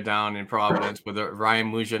player down in Providence with the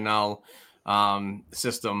Ryan Mujanel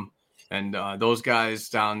system. And those guys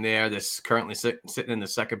down there that's currently sitting in the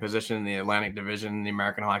second position in the Atlantic Division in the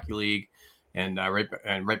American Hockey League, and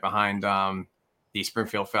right behind the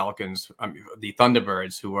Springfield Falcons, the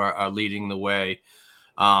Thunderbirds, who are leading the way.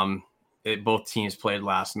 Both teams played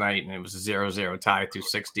last night, and it was a 0-0 tie through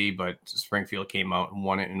 60, but Springfield came out and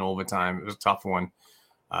won it in overtime. It was a tough one.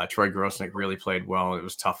 Troy Grosnick really played well. It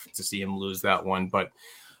was tough to see him lose that one. But,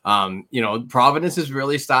 Providence is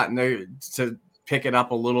really starting to pick it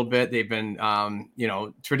up a little bit. They've been,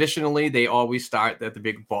 traditionally they always start at the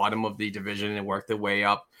big bottom of the division and work their way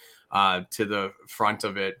up to the front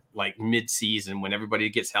of it, like mid-season when everybody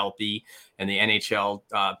gets healthy and the NHL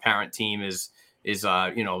parent team is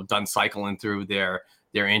done cycling through their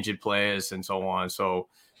injured players and so on. So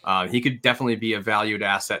he could definitely be a valued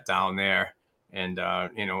asset down there. And,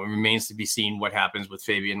 it remains to be seen what happens with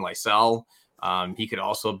Fabian Lysell. He could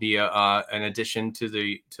also be an addition to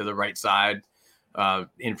the right side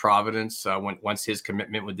in Providence once his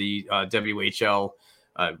commitment with the WHL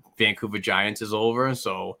Vancouver Giants is over.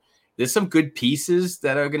 So there's some good pieces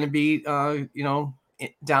that are going to be,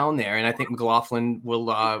 down there. And I think McLaughlin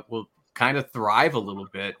will kind of thrive a little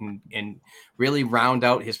bit and really round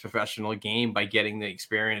out his professional game by getting the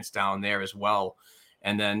experience down there as well.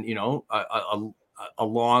 And then, a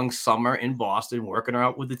long summer in Boston, working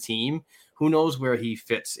out with the team. Who knows where he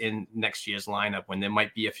fits in next year's lineup when there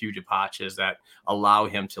might be a few departures that allow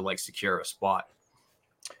him to secure a spot.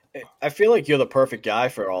 I feel like you're the perfect guy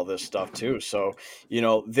for all this stuff too. So,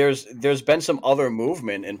 there's been some other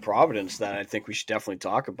movement in Providence that I think we should definitely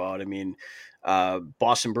talk about. I mean,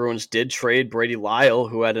 Boston Bruins did trade Brady Lyle,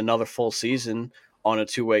 who had another full season on a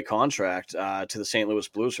 2-way contract to the St. Louis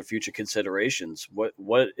Blues for future considerations.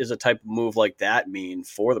 What is a type of move like that mean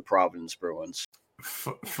for the Providence Bruins?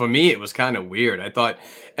 For me, it was kind of weird. I thought,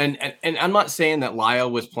 and I'm not saying that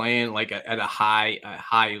Lyle was playing at a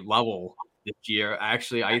high level this year.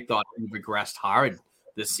 Actually, I thought he regressed hard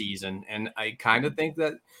this season, and I kind of think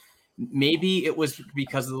that maybe it was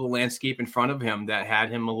because of the landscape in front of him that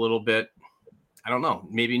had him a little bit, I don't know,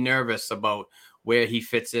 maybe nervous about where he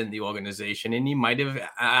fits in the organization. And he might have,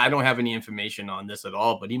 I don't have any information on this at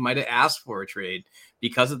all, but he might have asked for a trade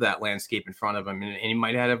because of that landscape in front of him. And he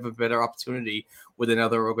might have a better opportunity with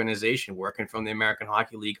another organization working from the American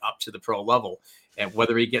Hockey League up to the pro level. And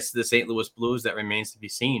whether he gets to the St. Louis Blues, that remains to be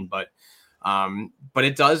seen. But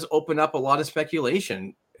it does open up a lot of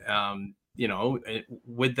speculation,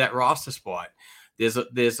 with that roster spot. There's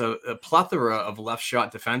a plethora of left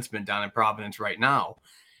shot defensemen down in Providence right now.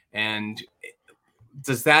 And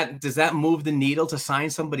does that move the needle to sign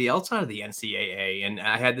somebody else out of the NCAA? And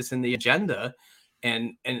I had this in the agenda,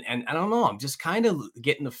 and I don't know. I'm just kind of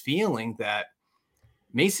getting the feeling that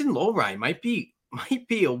Mason Lohrei might be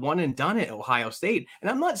a one and done at Ohio State. And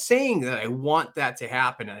I'm not saying that I want that to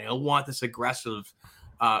happen, and I want this aggressive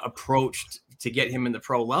approach to get him in the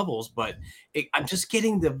pro levels, but I'm just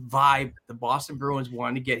getting the vibe the Boston Bruins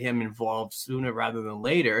want to get him involved sooner rather than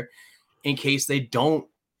later, in case they don't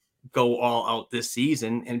go all out this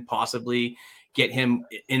season and possibly get him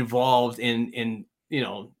involved in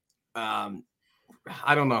I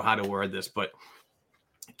don't know how to word this, but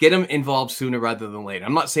get him involved sooner rather than later.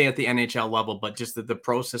 I'm not saying at the NHL level, but just the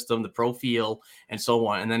pro system, the pro feel, and so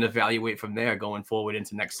on, and then evaluate from there going forward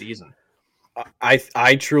into next season.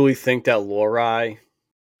 I truly think that Lohrei,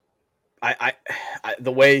 I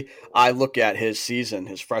the way I look at his season,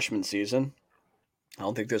 his freshman season, I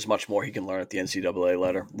don't think there's much more he can learn at the NCAA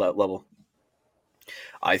level.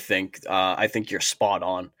 I think you're spot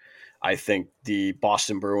on. I think the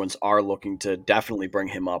Boston Bruins are looking to definitely bring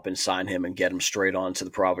him up and sign him and get him straight on to the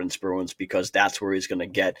Providence Bruins, because that's where he's going to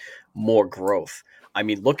get more growth. I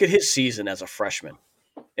mean, look at his season as a freshman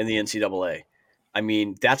in the NCAA. I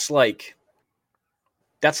mean, that's like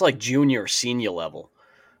junior, senior level,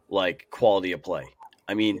 like quality of play.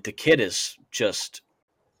 I mean, the kid is just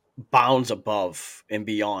bounds above and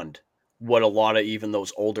beyond what a lot of even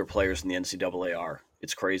those older players in the NCAA are.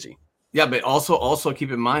 It's crazy. Yeah, but also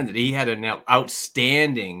keep in mind that he had an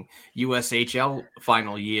outstanding USHL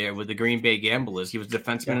final year with the Green Bay Gamblers. He was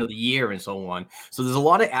Defenseman of the Year and so on. So there's a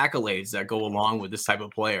lot of accolades that go along with this type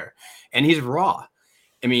of player. And he's raw.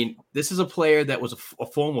 I mean, this is a player that was a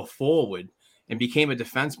former forward and became a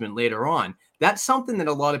defenseman later on. That's something that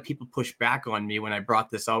a lot of people push back on me when I brought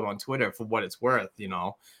this out on Twitter, for what it's worth,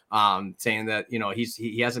 saying that,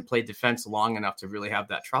 he hasn't played defense long enough to really have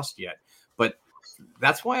that trust yet. But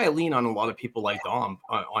that's why I lean on a lot of people like Dom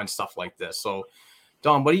on stuff like this. So,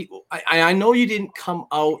 Dom, what do you? I know you didn't come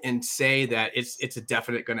out and say that it's a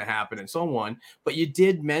definite going to happen and so on, but you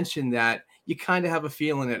did mention that you kind of have a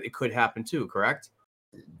feeling that it could happen too, correct?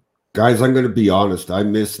 Guys, I'm going to be honest. I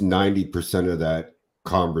missed 90% of that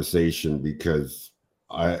conversation because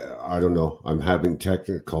I don't know. I'm having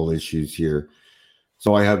technical issues here,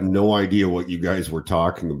 so I have no idea what you guys were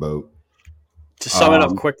talking about. To sum it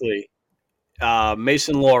up quickly,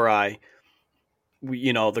 Mason Lohrei,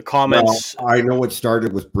 the comments. Well, I know it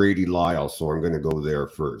started with Brady Lyle, so I'm going to go there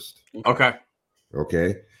first. Okay.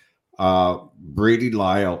 Brady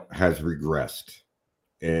Lyle has regressed,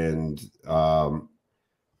 and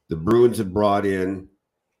The Bruins have brought in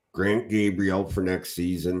Grant Gabriel for next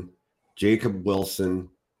season, Jacob Wilson,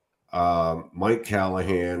 Mike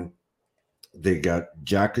Callahan. They got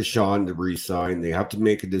Jack Ashawn to re-sign. They have to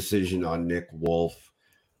make a decision on Nick Wolf.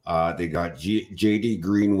 They got J.D.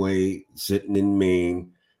 Greenway sitting in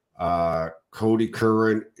Maine. Cody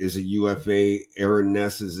Curran is a UFA. Aaron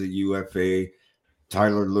Ness is a UFA.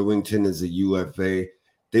 Tyler Lewington is a UFA.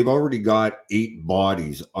 They've already got 8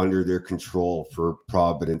 bodies under their control for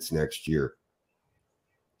Providence next year.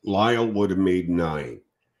 Lyle would have made 9.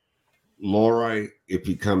 Lori, if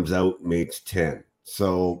he comes out, makes 10.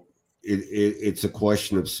 So it's a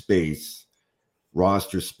question of space,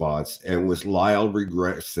 roster spots. And with Lyle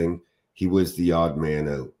regressing, he was the odd man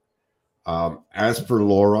out. As for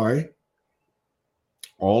Lori,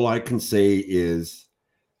 all I can say is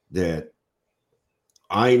that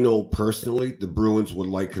I know personally the Bruins would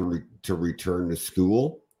like him to return to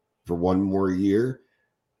school for one more year.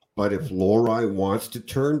 But if Lori wants to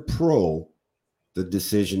turn pro, the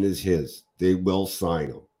decision is his. They will sign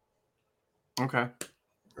him. Okay.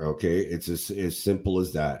 It's as simple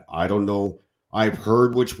as that. I don't know. I've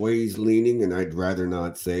heard which way he's leaning, and I'd rather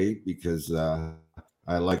not say because I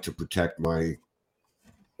like to protect my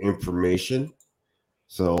information.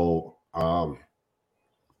 So,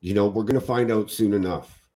 we're going to find out soon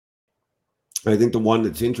enough. I think the one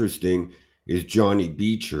that's interesting is Johnny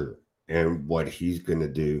Beecher and what he's going to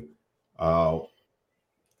do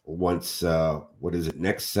once,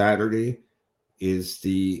 next Saturday is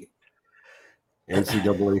the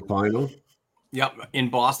NCAA final. Yep, in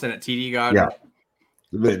Boston at TD Garden.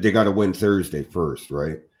 Yeah, they got to win Thursday first,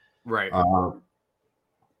 right? Right.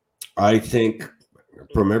 I think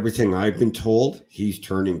from everything I've been told, he's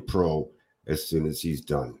turning pro as soon as he's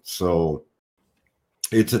done. So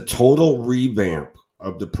it's a total revamp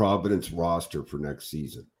of the Providence roster for next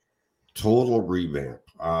season. Total revamp.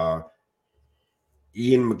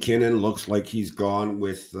 Ian McKinnon looks like he's gone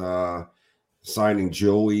with signing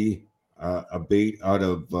Joey Abate out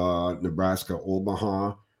of Nebraska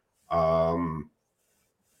Omaha.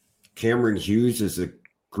 Cameron Hughes is a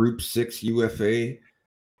Group 6 UFA.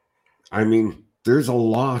 I mean, there's a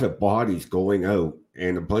lot of bodies going out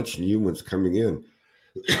and a bunch of new ones coming in.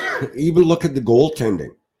 Even look at the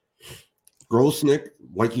goaltending. Grosnick,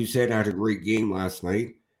 like you said, had a great game last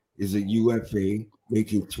night, is a UFA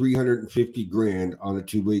making $350,000 on a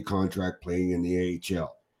 2-way contract playing in the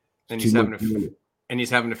AHL. And he's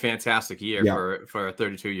having a fantastic year for a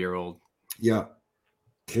 32-year-old. Yeah.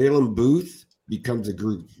 Kalen Booth becomes a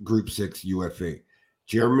Group 6 UFA.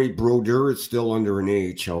 Jeremy Brodeur is still under an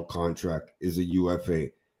AHL contract, is a UFA.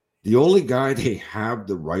 The only guy they have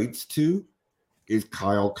the rights to is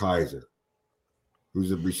Kyle Kaiser,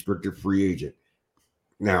 who's a restricted free agent.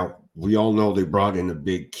 Now, we all know they brought in a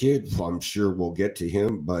big kid, so I'm sure we'll get to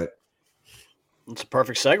him, but it's a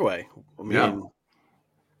perfect segue. I mean,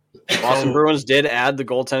 Boston Bruins did add the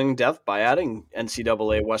goaltending depth by adding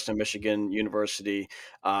NCAA Western Michigan University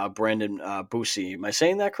Brandon Busey. Am I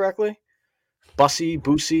saying that correctly? Busey.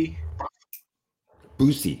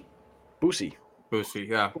 Busey,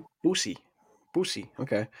 yeah. Busey.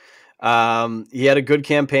 Okay. He had a good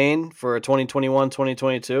campaign for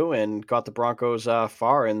 2021-2022 and got the Broncos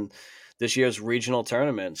far in this year's regional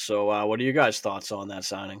tournament. So what are you guys' thoughts on that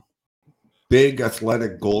signing? Big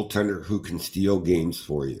athletic goaltender who can steal games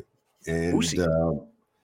for you. And,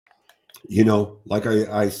 like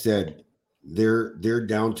I said, they're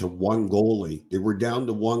down to one goalie. They were down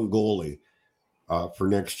to one goalie for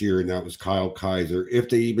next year, and that was Kyle Kaiser, if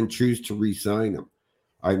they even choose to re-sign him.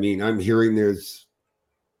 I mean, I'm hearing there's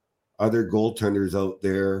other goaltenders out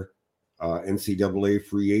there, NCAA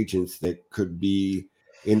free agents that could be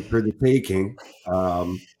in for the taking, but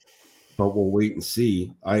we'll wait and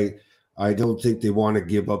see. I don't think they want to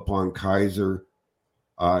give up on Kaiser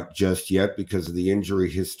just yet because of the injury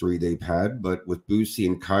history they've had. But with Busey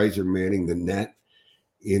and Kaiser manning the net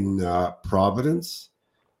in Providence,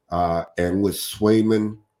 and with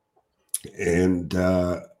Swayman and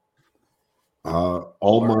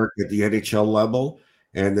Allmark at the NHL level,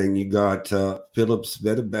 and then you got Philip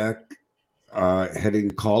Svedebek heading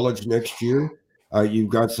to college next year, you've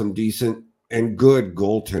got some decent and good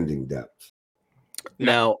goaltending depth.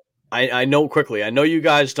 Now, I know quickly. I know you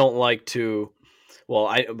guys don't like to.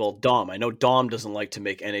 Dom. I know Dom doesn't like to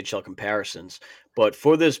make NHL comparisons, but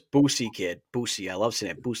for this Busey kid, I love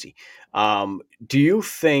saying it, Busey. Do you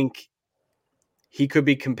think he could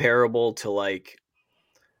be comparable to like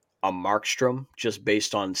a Markstrom just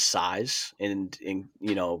based on size and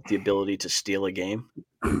the ability to steal a game?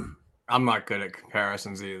 I'm not good at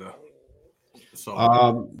comparisons either. So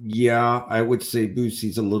I would say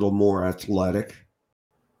Busey's a little more athletic.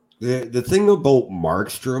 The thing about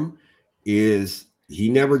Markstrom is he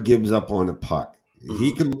never gives up on a puck.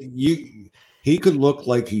 He could look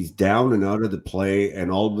like he's down and out of the play,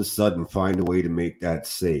 and all of a sudden find a way to make that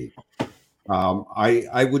save.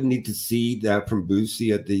 I would need to see that from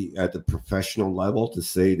Boosie at the professional level to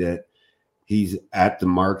say that he's at the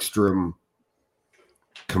Markstrom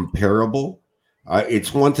comparable.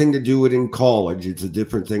 It's one thing to do it in college; it's a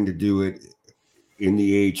different thing to do it in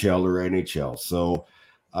the AHL or NHL. So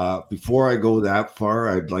before I go that far,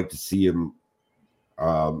 I'd like to see him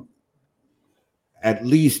at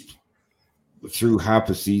least through half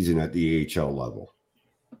a season at the AHL level.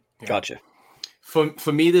 Yeah. Gotcha.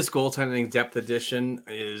 For me, this goaltending depth addition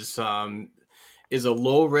is a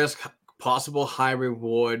low risk, possible high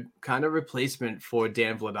reward kind of replacement for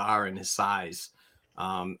Dan Vladar and his size.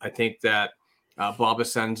 I think that Bob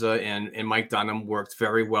Essenza and Mike Dunham worked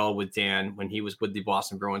very well with Dan when he was with the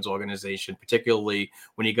Boston Bruins organization, particularly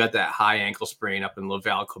when he got that high ankle sprain up in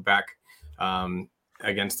Laval, Quebec,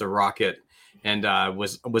 against the Rocket, and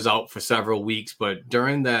was out for several weeks. But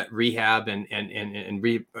during that rehab and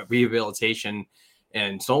rehabilitation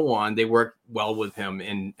and so on, they worked well with him.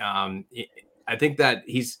 And I think that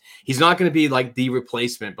he's not going to be like the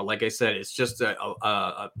replacement, but like I said, it's just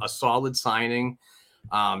a solid signing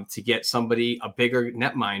to get somebody, a bigger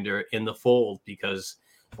netminder in the fold, because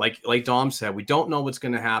like Dom said, we don't know what's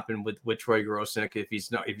going to happen with Troy Grosenick, if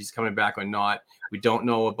he's coming back or not. We don't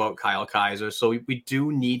know about Kyle Kaiser. So we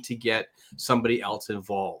do need to get somebody else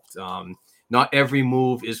involved. Not every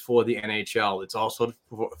move is for the NHL. It's also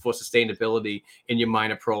for sustainability in your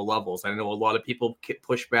minor pro levels. I know a lot of people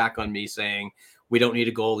push back on me saying, we don't need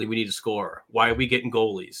a goalie, we need a scorer. Why are we getting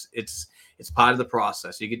goalies? It's part of the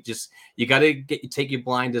process. You got to take your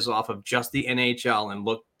blinders off of just the NHL and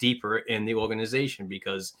look deeper in the organization,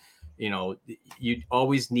 because you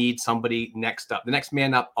always need somebody next up. The next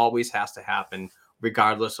man up always has to happen,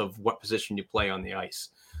 regardless of what position you play on the ice.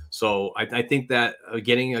 So I think that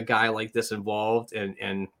getting a guy like this involved,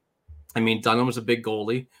 and I mean, Dunham was a big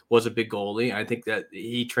goalie. I think that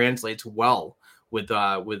he translates well with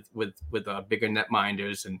bigger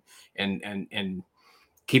netminders and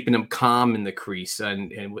keeping them calm in the crease,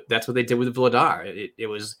 and that's what they did with Vladar. It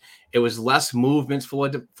was less movements for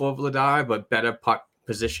Vladar, but better puck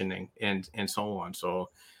positioning and so on. So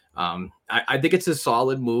I think it's a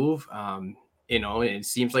solid move. It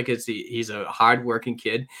seems like he's a hardworking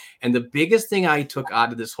kid. And the biggest thing I took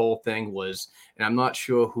out of this whole thing was, and I'm not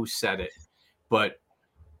sure who said it, but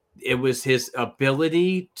it was his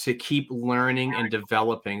ability to keep learning and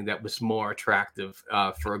developing that was more attractive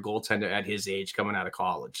for a goaltender at his age coming out of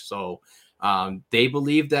college. So they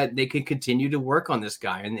believe that they can continue to work on this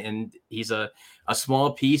guy, and he's a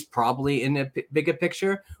small piece probably in a bigger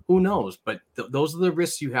picture. Who knows? But those are the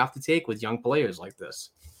risks you have to take with young players like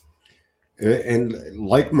this. And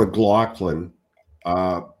like McLaughlin,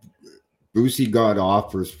 Boosie got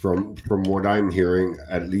offers from what I'm hearing,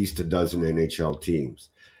 at least a dozen NHL teams.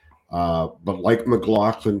 But like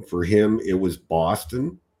McLaughlin, for him, it was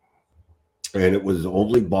Boston, and it was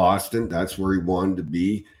only Boston. That's where he wanted to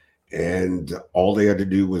be. And all they had to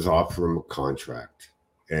do was offer him a contract,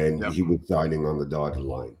 and he was signing on the dotted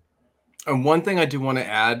line. And one thing I do want to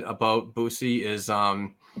add about Boosie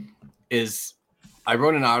is I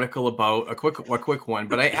wrote an article about a quick one,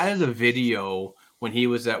 but I added a video when he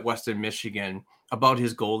was at Western Michigan about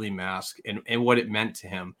his goalie mask and what it meant to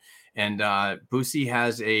him. And Boosie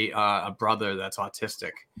has a brother that's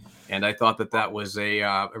autistic, and I thought that was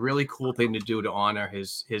a really cool thing to do to honor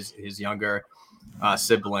his younger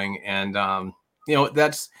sibling. And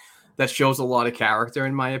that shows a lot of character,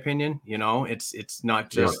 in my opinion. It's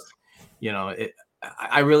not just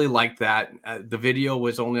I really liked that. The video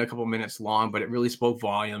was only a couple minutes long, but it really spoke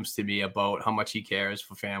volumes to me about how much he cares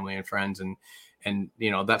for family and friends. And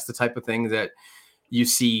that's the type of thing that you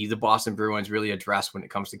see the Boston Bruins really address when it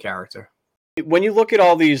comes to character. When you look at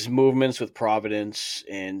all these movements with Providence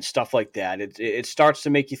and stuff like that, it starts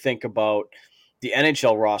to make you think about the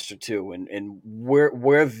NHL roster too, and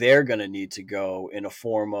where they're going to need to go in a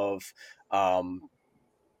form of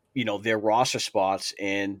their roster spots.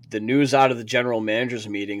 And the news out of the general managers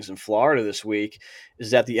meetings in Florida this week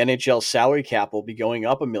is that the NHL salary cap will be going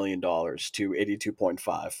up $1 million to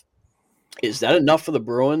 82.5. Is that enough for the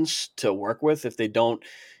Bruins to work with if they don't,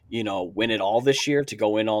 win it all this year to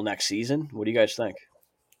go in all next season? What do you guys think?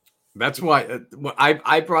 That's why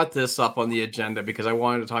I brought this up on the agenda, because I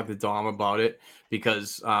wanted to talk to Dom about it,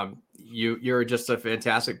 because you're just a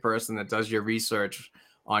fantastic person that does your research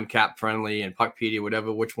on Cap Friendly and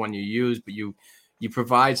Puckpedia, which one you use, but you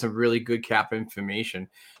provide some really good cap information.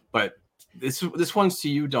 But This one's to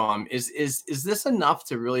you, Dom. Is this enough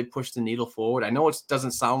to really push the needle forward? I know it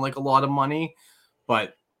doesn't sound like a lot of money,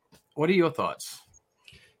 but what are your thoughts?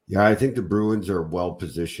 Yeah, I think the Bruins are well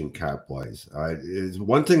positioned cap wise. Is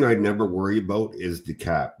one thing I never worry about is the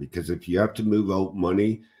cap, because if you have to move out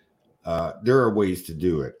money, there are ways to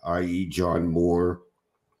do it, i.e., John Moore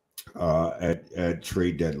at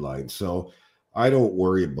trade deadline. So I don't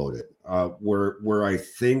worry about it. Where I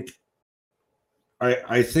think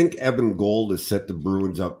Evan Gold has set the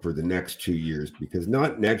Bruins up for the next 2 years, because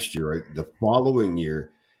not next year, right? The following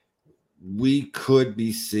year, we could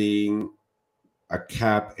be seeing a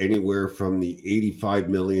cap anywhere from the $85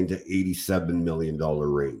 million to $87 million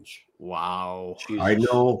range. Wow. Jesus.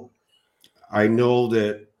 I know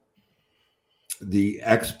that the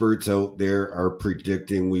experts out there are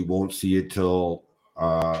predicting we won't see it till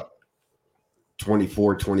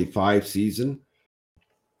 24-25 season,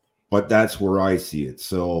 but that's where I see it.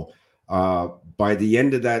 So by the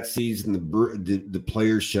end of that season, the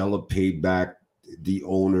players shall have paid back the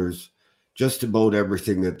owners just about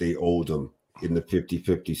everything that they owe them in the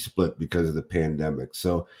 50-50 split because of the pandemic.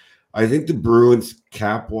 So I think the Bruins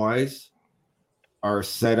cap-wise are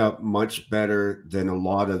set up much better than a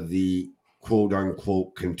lot of the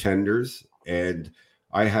quote-unquote contenders, and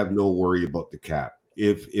I have no worry about the cap.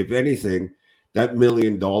 If anything, that $1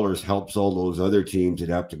 million helps all those other teams that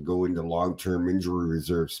have to go into long-term injury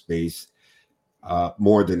reserve space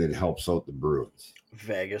more than it helps out the Bruins.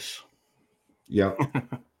 Vegas. Yep.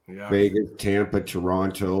 Yeah. Vegas, Tampa,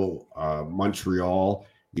 Toronto, Montreal,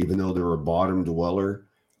 even though they're a bottom dweller.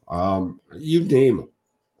 You name them.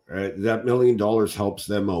 That $1 million helps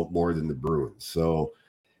them out more than the Bruins. So,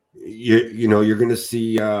 you know, you're going to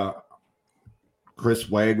see Chris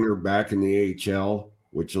Wagner back in the AHL,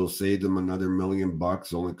 which will save them another $1 million,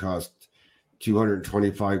 only cost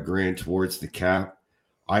 $225,000 towards the cap.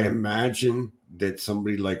 I imagine that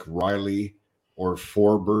somebody like Riley or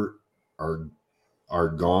Forbert are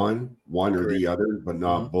gone, one or the other, but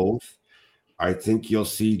not both. I think you'll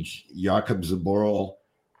see Jakub Zboril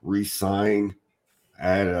re-sign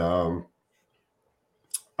at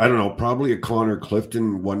I don't know, probably a Connor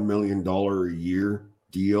Clifton $1 million a year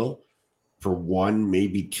deal for 1,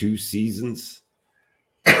 maybe 2 seasons.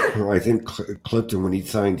 I think Clifton, when he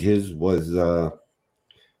signed his, was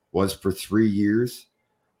for 3 years.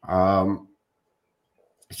 So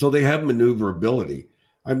they have maneuverability.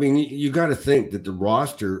 I mean, you got to think that the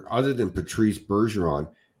roster, other than Patrice Bergeron,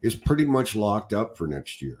 is pretty much locked up for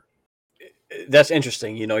next year. That's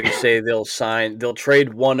interesting. You know, you say they'll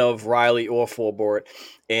trade one of Riley or Forbort,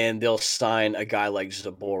 and they'll sign a guy like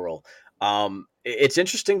Zboril. It's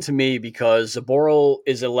interesting to me because Zboril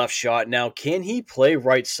is a left shot. Now, can he play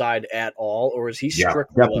right side at all, or is he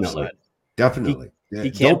strictly left side? Definitely.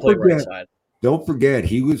 He can't play right side. Don't forget,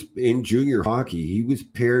 he was in junior hockey. He was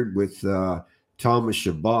paired with Thomas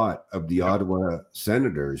Chabot of the Ottawa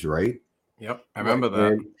Senators, right? Yep, I remember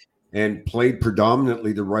that. And played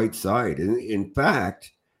predominantly the right side. And in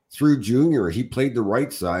fact, through junior, he played the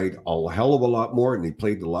right side a hell of a lot more than he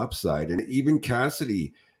played the left side. And even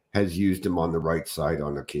Cassidy has used him on the right side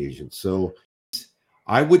on occasion. So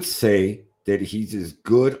I would say that he's as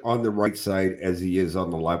good on the right side as he is on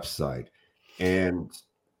the left side. And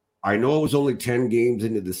I know it was only 10 games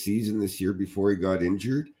into the season this year before he got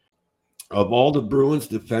injured. Of all the Bruins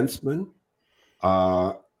defensemen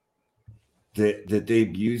that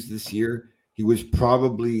they've used this year, he was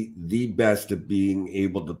probably the best at being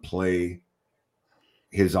able to play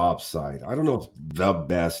his offside. I don't know if the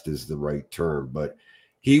best is the right term, but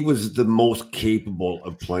he was the most capable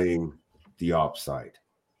of playing the offside.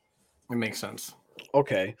 It makes sense.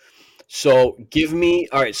 Okay. So give me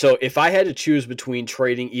 – all right, so if I had to choose between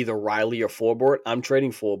trading either Riley or Forbort, I'm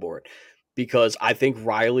trading Forbort because I think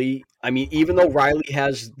Riley – I mean, even though Riley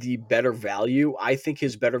has the better value, I think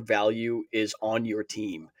his better value is on your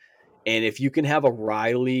team. And if you can have a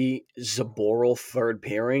Riley-Zboril third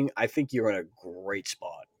pairing, I think you're in a great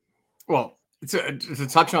spot. Well, to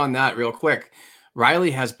touch on that real quick, Riley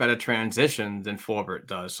has better transition than Forbort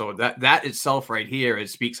does. So that itself right here, it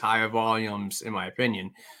speaks higher volumes, in my opinion.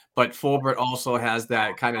 But Forbort also has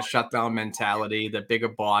that kind of shutdown mentality, the bigger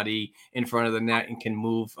body in front of the net and can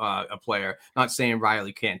move a player. Not saying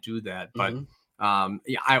Riley can't do that, but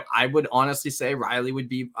yeah, I would honestly say Riley would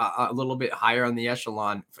be a little bit higher on the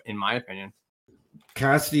echelon, in my opinion.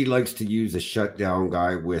 Cassidy likes to use a shutdown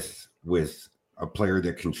guy with a player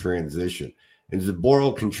that can transition, and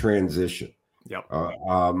Zboril can transition. Yep.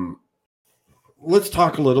 Let's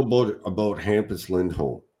talk a little bit about Hampus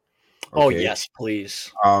Lindholm. Okay? Oh, yes,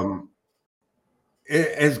 please.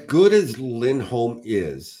 As good as Lindholm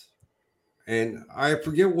is, and I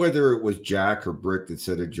forget whether it was Jack or Brick that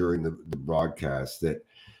said it during the broadcast, that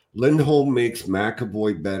Lindholm makes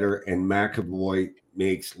McAvoy better and McAvoy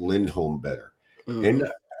makes Lindholm better. Mm-hmm.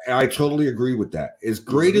 And I totally agree with that. As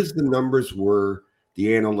great as the numbers were, the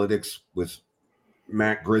analytics with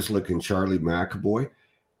Matt Grzelcyk and Charlie McAvoy,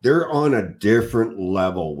 they're on a different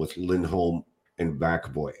level with Lindholm and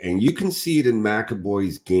McAvoy. And you can see it in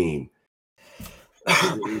McAvoy's game.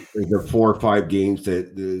 The 4 or 5 games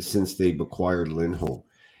that since they've acquired Lindholm.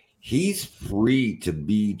 He's free to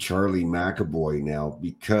be Charlie McAvoy now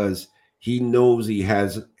because he knows he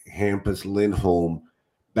has Hampus Lindholm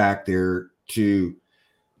back there to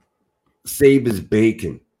save his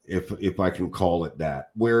bacon, if I can call it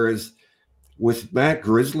that. Whereas with Matt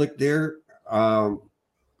Grzelcyk there, I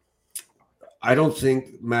don't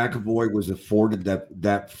think McAvoy was afforded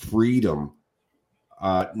that freedom,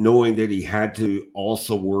 knowing that he had to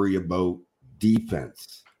also worry about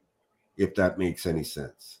defense, if that makes any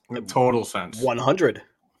sense. Total sense. 100.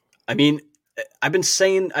 I mean, I've been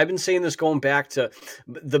saying this going back to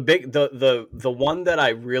the one that I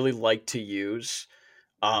really like to use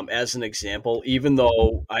as an example, even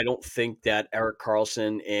though I don't think that Erik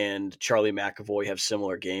Karlsson and Charlie McAvoy have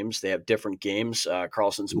similar games. They have different games.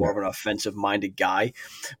 Karlsson's more of an offensive-minded guy.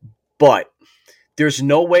 But there's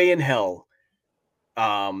no way in hell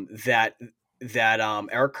that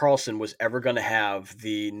Erik Karlsson was ever going to have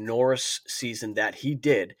the Norris season that he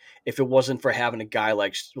did if it wasn't for having a guy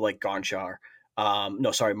like Gonchar,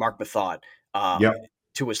 Mark Method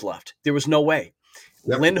to his left. There was no way.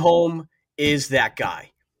 Yep. Lindholm is that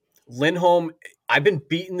guy. Lindholm, I've been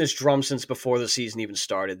beating this drum since before the season even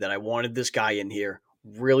started that I wanted this guy in here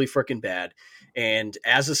really freaking bad. And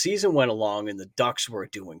as the season went along and the Ducks were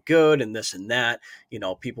doing good and this and that,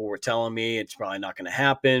 people were telling me it's probably not going to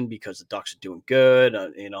happen because the Ducks are doing good.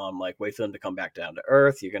 I'm like, wait for them to come back down to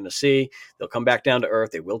earth. You're going to see they'll come back down to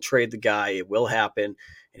earth. They will trade the guy. It will happen.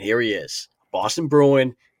 And here he is, Boston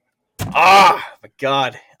Bruin. My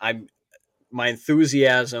God, my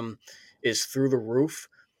enthusiasm is through the roof.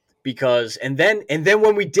 Because and then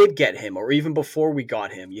when we did get him, or even before we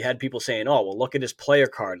got him, you had people saying, "Oh, well, look at his player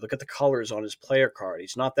card. Look at the colors on his player card.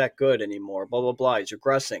 He's not that good anymore. Blah blah blah. He's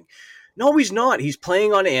regressing." No, he's not. He's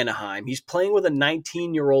playing on Anaheim. He's playing with a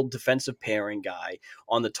 19-year-old defensive pairing guy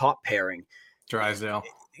on the top pairing. Drysdale.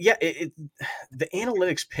 Yeah, the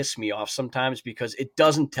analytics piss me off sometimes because it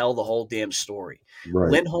doesn't tell the whole damn story. Right.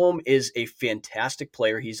 Lindholm is a fantastic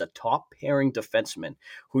player. He's a top pairing defenseman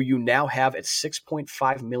who you now have at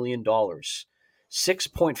 $6.5 million.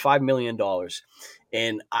 $6.5 million.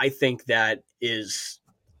 And I think that is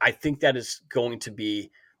going to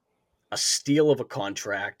be a steal of a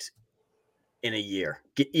contract in a year.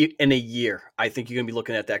 In a year, I think you're going to be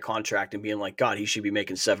looking at that contract and being like, God, he should be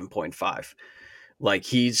making 7.5. Like,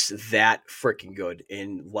 he's that freaking good.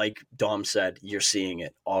 And like Dom said, you're seeing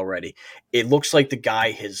it already. It looks like the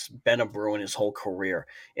guy has been a Bruin his whole career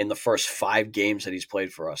in the first 5 games that he's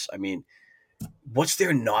played for us. I mean, what's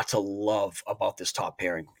there not to love about this top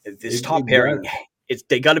pairing? Pairing,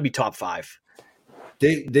 they got to be top 5.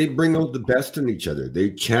 They bring out the best in each other.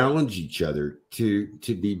 They challenge each other to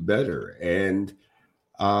be better. And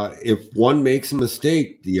if one makes a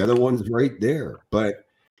mistake, the other one's right there. But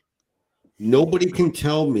nobody can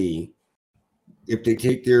tell me, if they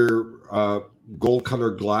take their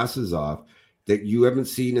gold-colored glasses off, that you haven't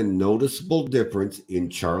seen a noticeable difference in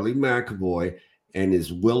Charlie McAvoy and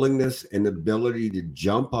his willingness and ability to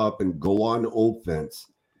jump up and go on offense.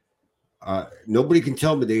 Nobody can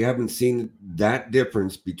tell me they haven't seen that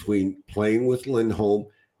difference between playing with Lindholm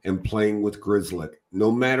and playing with Grzelcyk.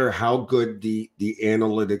 No matter how good the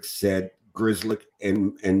analytics said Grzelcyk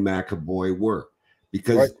and McAvoy were,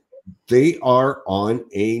 because they are on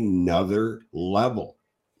another level,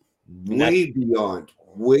 way beyond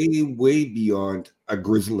a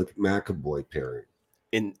Grzelcyk McAvoy pairing.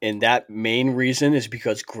 And that main reason is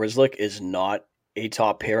because Grzelcyk is not a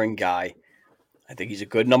top pairing guy. I think he's a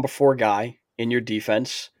good number 4 guy in your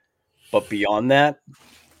defense, but beyond that,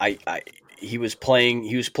 he was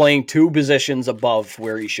playing 2 positions above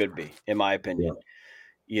where he should be, in my opinion.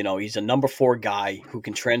 Yeah. He's a number 4 guy who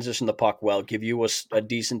can transition the puck well, give you a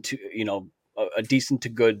decent to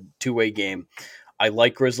good 2-way game. I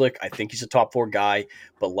like Grzelcyk. I think he's a top 4 guy,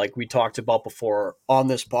 but like we talked about before on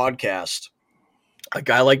this podcast, a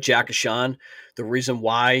guy like Jack Ashan, the reason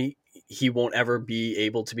why he won't ever be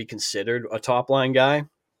able to be considered a top pairing guy,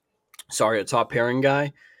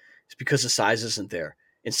 is because the size isn't there.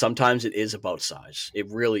 And sometimes it is about size. It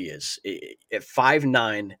really is. At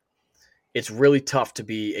 5'9", it's really tough to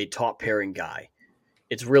be a top pairing guy.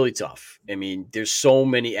 It's really tough. I mean, there's so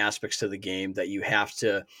many aspects to the game that you have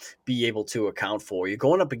to be able to account for. You're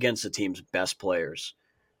going up against the team's best players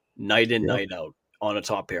night in, night out on a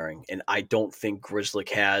top pairing. And I don't think Grzelcyk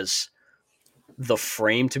has the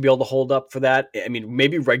frame to be able to hold up for that. I mean,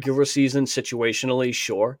 maybe regular season situationally,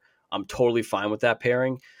 sure. I'm totally fine with that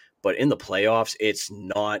pairing. But in the playoffs, it's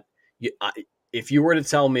not. If you were to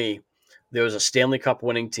tell me there was a Stanley Cup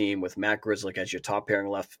winning team with Matt Grzelcyk as your top pairing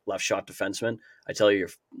left shot defenseman, I tell you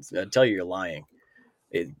you're lying.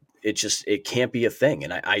 It can't be a thing.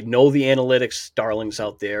 And I know the analytics darlings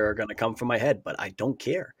out there are going to come from my head, but I don't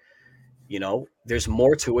care. There's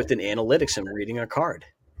more to it than analytics and reading a card.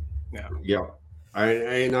 Yeah.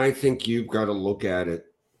 I think you've got to look at it.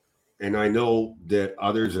 And I know that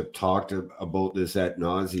others have talked about this ad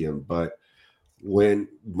nauseum, but when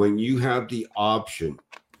you have the option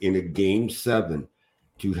in a game 7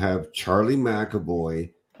 to have Charlie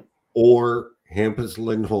McAvoy or Hampus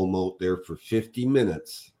Lindholm out there for 50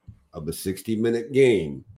 minutes of a 60-minute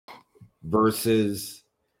game versus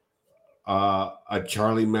a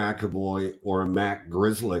Charlie McAvoy or a Matt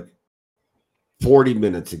Grzelcyk 40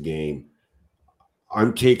 minutes a game,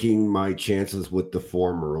 I'm taking my chances with the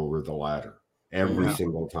former over the latter every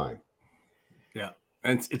single time. Yeah.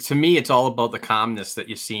 And to me, it's all about the calmness that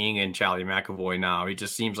you're seeing in Charlie McAvoy now. He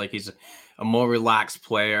just seems like he's a more relaxed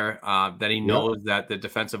player, that he knows that the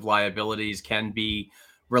defensive liabilities can be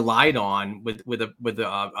relied on with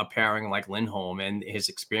a pairing like Lindholm and his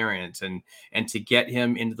experience. And to get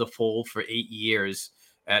him into the fold for 8 years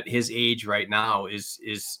at his age right now is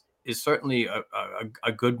certainly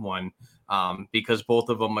a good one. Because both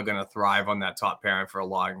of them are going to thrive on that top pairing for a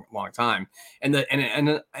long time. And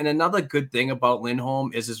another good thing about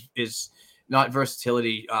Lindholm is not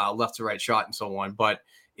versatility, left to right shot and so on, but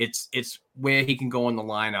it's where he can go in the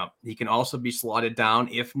lineup. He can also be slotted down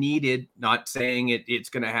if needed. Not saying it's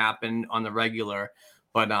going to happen on the regular,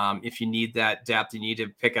 but if you need that depth, you need to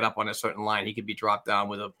pick it up on a certain line. He could be dropped down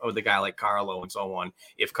with a guy like Carlo and so on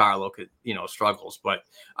if Carlo could struggles. But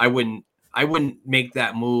I wouldn't make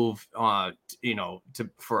that move,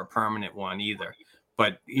 for a permanent one either.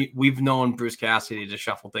 But we've known Bruce Cassidy to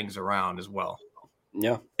shuffle things around as well.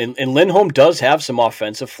 Yeah, and Lindholm does have some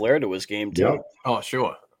offensive flair to his game too. Yep. Oh,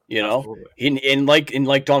 sure. And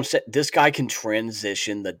like Dom said, this guy can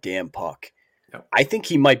transition the damn puck. Yep. I think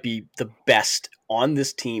he might be the best on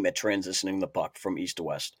this team at transitioning the puck from east to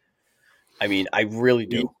west. I mean, I really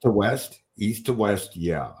do. East to west,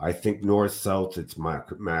 yeah. I think north-south, it's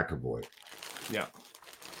McAvoy. Yeah.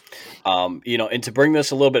 And to bring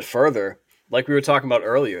this a little bit further, like we were talking about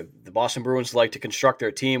earlier, the Boston Bruins like to construct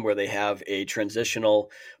their team where they have a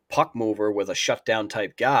transitional puck mover with a shutdown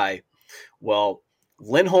type guy. Well,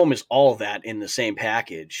 Lindholm is all that in the same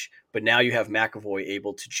package, but now you have McAvoy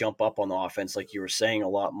able to jump up on the offense, like you were saying, a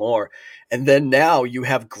lot more. And then now you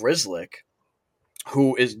have Grzelcyk,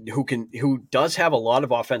 who does have a lot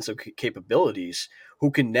of offensive capabilities, who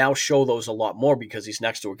can now show those a lot more because he's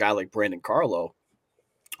next to a guy like Brandon Carlo,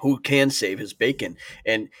 who can save his bacon.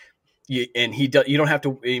 And you don't have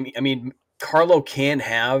to. I mean, Carlo can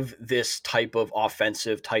have this type of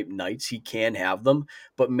offensive type nights. He can have them,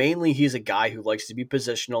 but mainly he's a guy who likes to be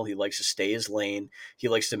positional. He likes to stay his lane. He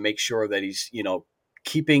likes to make sure that he's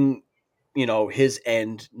keeping his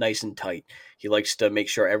end nice and tight. He likes to make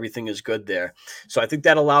sure everything is good there. So I think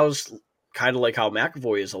that allows, kind of like how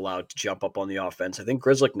McAvoy is allowed to jump up on the offense. I think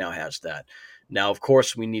Grzelcyk now has that. Now, of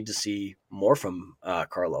course, we need to see more from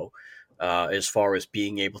Carlo as far as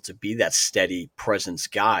being able to be that steady presence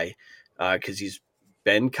guy, because he's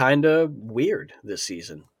been kind of weird this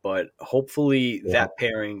season. But hopefully that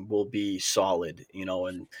pairing will be solid,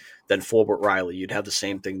 and then Forbort Riley, you'd have the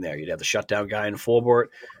same thing there. You'd have the shutdown guy in Forbort,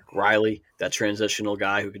 Riley, that transitional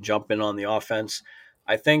guy who can jump in on the offense.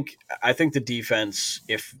 I think the defense,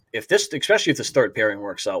 if this, especially if this third pairing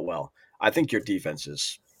works out well, I think your defense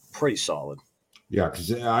is pretty solid. Yeah,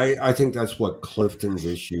 because I think that's what Clifton's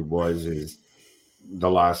issue is the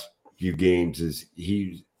last few games is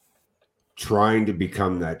he's trying to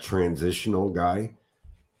become that transitional guy,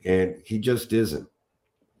 and he just isn't.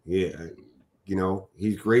 Yeah,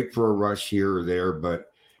 he's great for a rush here or there,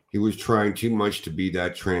 but he was trying too much to be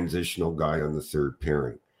that transitional guy on the third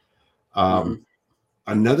pairing.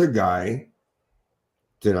 Another guy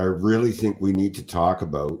that I really think we need to talk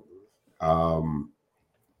about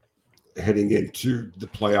heading into the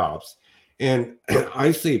playoffs, and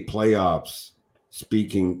I say playoffs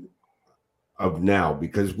speaking of now,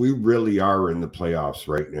 because we really are in the playoffs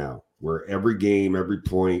right now, where every game, every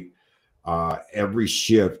point, every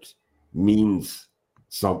shift means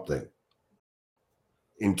something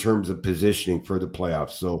in terms of positioning for the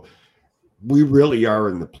playoffs. So we really are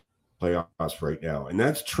in the playoffs right now, and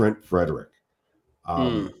that's Trent Frederick.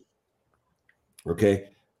 Okay,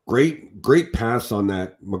 great pass on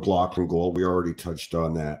that McLaughlin goal. We already touched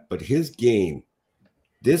on that, but his game,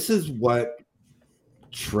 this is what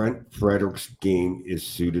Trent Frederick's game is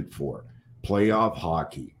suited for: playoff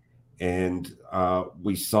hockey, and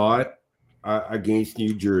we saw it against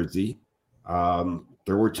New Jersey.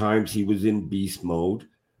 There were times he was in beast mode.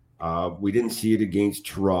 We didn't see it against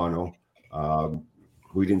Toronto.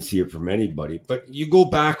 We didn't see it from anybody. But you go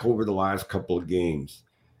back over the last couple of games,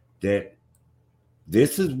 that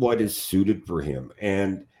this is what is suited for him.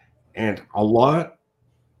 And a lot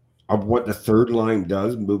of what the third line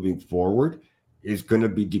does moving forward is going to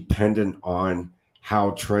be dependent on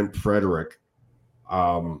how Trent Frederick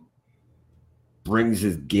brings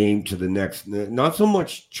his game to the next, not so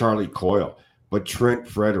much Charlie Coyle, but Trent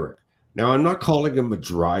Frederick. Now, I'm not calling him a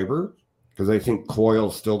driver, because I think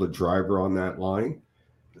Coyle's still the driver on that line.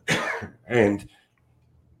 And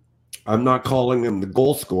I'm not calling him the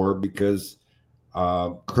goal scorer, because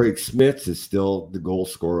Craig Smith is still the goal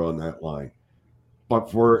scorer on that line. But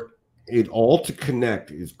for it all to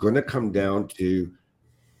connect is going to come down to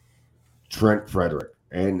Trent Frederick.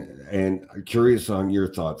 And I'm curious on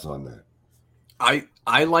your thoughts on that.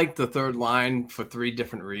 I like the third line for three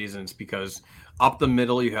different reasons, because up the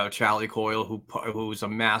middle you have Charlie Coyle, who's a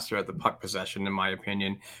master at the puck possession, in my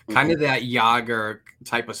opinion. Kind of that Yager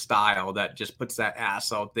type of style that just puts that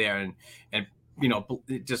ass out there and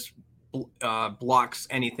it just blocks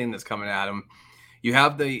anything that's coming at him. You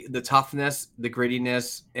have the toughness, the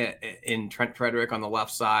grittiness in Trent Frederick on the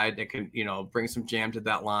left side that can bring some jam to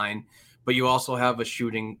that line, but you also have a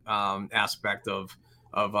shooting aspect of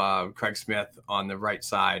Craig Smith on the right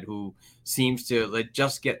side, who seems to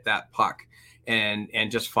just get that puck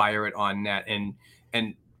and just fire it on net. And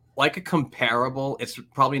like a comparable, it's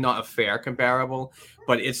probably not a fair comparable,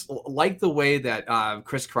 but it's like the way that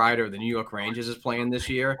Chris Kreider of the New York Rangers is playing this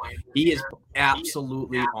year. He is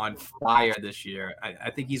absolutely on fire this year.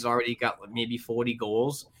 I think he's already got maybe 40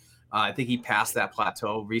 goals. I think he passed that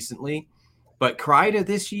plateau recently. But Kreider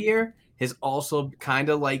this year is also kind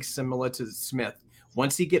of like similar to Smith.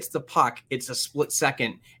 Once he gets the puck, it's a split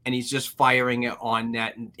second, and he's just firing it on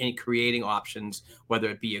net and creating options, whether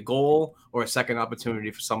it be a goal or a second opportunity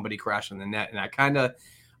for somebody crashing the net. And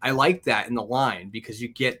I like that in the line, because you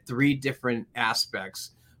get three different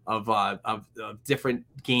aspects of different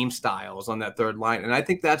game styles on that third line. And I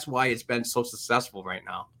think that's why it's been so successful right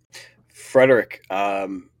now. Frederick,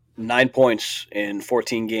 9 points in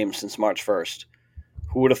 14 games since March 1st.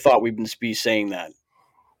 Who would have thought we'd be saying that?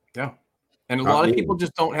 Yeah. And a lot of people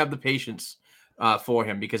just don't have the patience for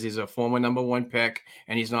him, because he's a former number one pick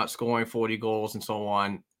and he's not scoring 40 goals and so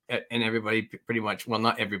on. And everybody pretty much, well,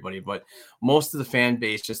 not everybody, but most of the fan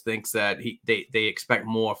base just thinks that they expect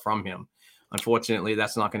more from him. Unfortunately,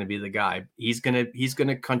 that's not going to be the guy. He's going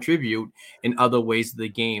to contribute in other ways of the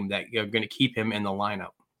game that are going to keep him in the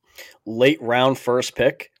lineup. Late round first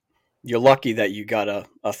pick. You're lucky that you got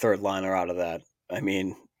a third liner out of that. I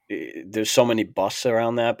mean, there's so many busts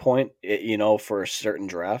around that point, for certain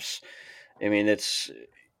drafts. I mean,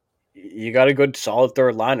 you got a good solid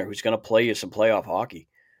third liner who's going to play you some playoff hockey.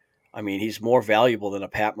 I mean, he's more valuable than a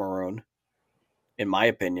Pat Maroon, in my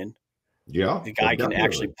opinion. Yeah, the guy can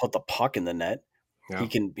actually put the puck in the net. Yeah.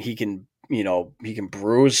 He can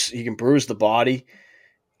bruise the body.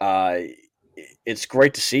 It's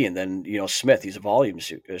great to see. And then Smith, he's a volume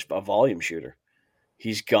shooter.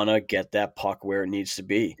 He's gonna get that puck where it needs to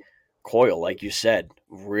be. Coyle, like you said,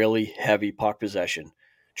 really heavy puck possession.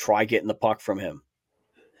 Try getting the puck from him.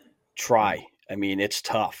 Try. I mean, it's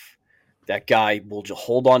tough. That guy will just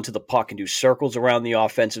hold on to the puck and do circles around the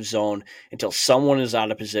offensive zone until someone is out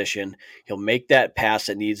of position. He'll make that pass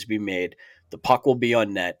that needs to be made. The puck will be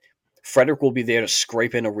on net. Frederick will be there to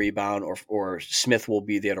scrape in a rebound, or Smith will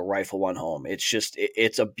be there to rifle one home.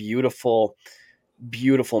 It's a beautiful,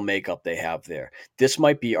 beautiful makeup they have there. This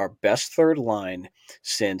might be our best third line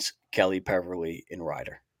since Kelly, Peverley, and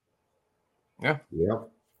Ryder. Yeah,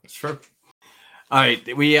 that's true. All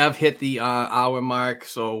right, we have hit the hour mark,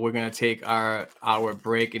 so we're going to take our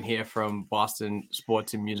break and hear from Boston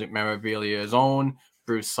Sports and Music Memorabilia's own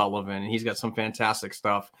Bruce Sullivan. He's got some fantastic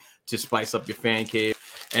stuff to spice up your fan cave.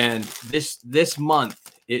 And this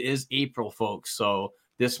month, it is April, folks, so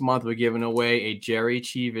this month we're giving away a Jerry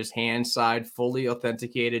Cheevers hand-side, fully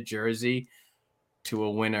authenticated jersey to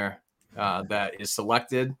a winner that is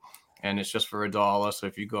selected. And it's just for $1. So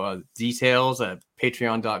if you go details at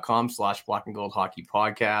patreon.com/Black and Gold Hockey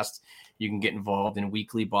Podcast, you can get involved in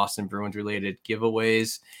weekly Boston Bruins related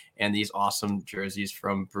giveaways and these awesome jerseys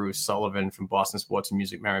from Bruce Sullivan from Boston Sports and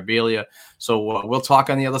Music Memorabilia. So we'll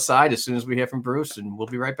talk on the other side as soon as we hear from Bruce, and we'll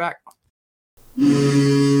be right back.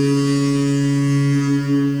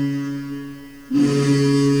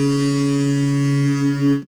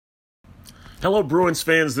 Hello, Bruins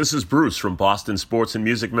fans. This is Bruce from Boston Sports and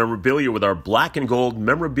Music Memorabilia with our Black and Gold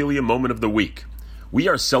Memorabilia Moment of the Week. We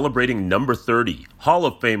are celebrating number 30, Hall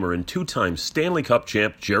of Famer and two-time Stanley Cup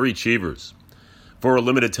champ Jerry Cheevers. For a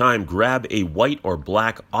limited time, grab a white or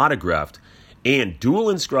black autographed and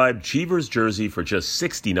dual-inscribed Cheevers jersey for just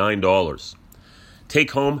 $69.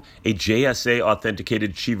 Take home a JSA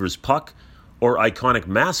authenticated Cheevers puck or iconic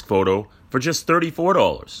mask photo for just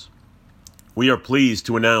 $34. We are pleased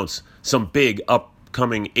to announce some big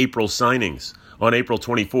upcoming April signings. On April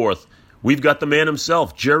 24th, we've got the man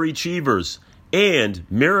himself, Jerry Cheevers, and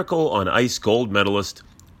Miracle on Ice gold medalist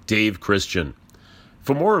Dave Christian.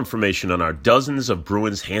 For more information on our dozens of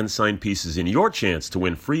Bruins hand-signed pieces and your chance to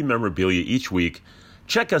win free memorabilia each week,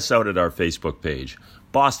 check us out at our Facebook page,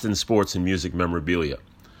 Boston Sports and Music Memorabilia,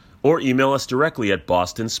 or email us directly at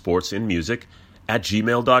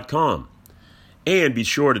bostonsportsandmusic@gmail.com. And be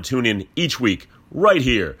sure to tune in each week right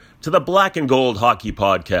here to the Black and Gold Hockey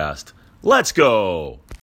Podcast. Let's go!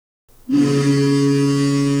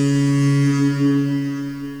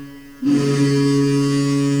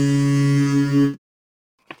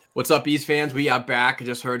 What's up, East fans? We are back. I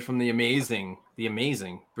just heard from the amazing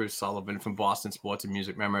Bruce Sullivan from Boston Sports and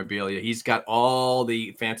Music Memorabilia. He's got all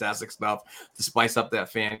the fantastic stuff to spice up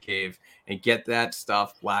that fan cave and get that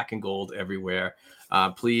stuff black and gold everywhere.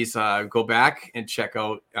 Please go back and check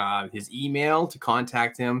out his email to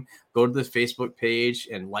contact him. Go to the Facebook page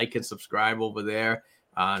and like and subscribe over there,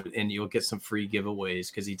 and you'll get some free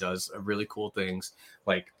giveaways because he does really cool things.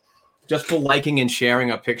 Like just for liking and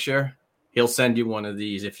sharing a picture, he'll send you one of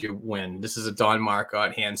these if you win. This is a Don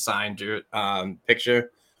Marcotte hand-signed picture,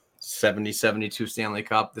 70-72 Stanley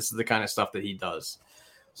Cup. This is the kind of stuff that he does.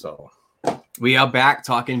 So we are back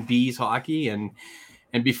talking Bees hockey, and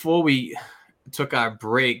before we took our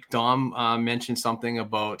break, Dom mentioned something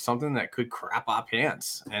about something that could crap our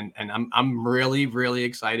pants, and I'm really, really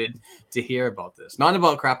excited to hear about this. Not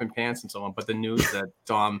about crapping pants and so on, but the news that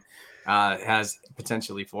Dom has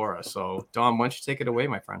potentially for us. So, Dom, why don't you take it away,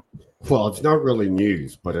 my friend? Well, it's not really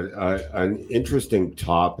news, but an interesting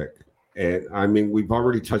topic. And I mean, we've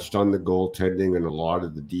already touched on the goaltending and a lot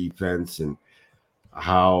of the defense and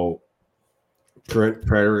how Trent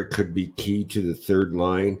Frederick could be key to the third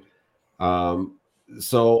line.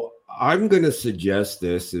 So I'm going to suggest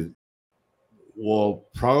this. We'll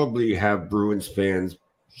probably have Bruins fans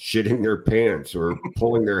shitting their pants or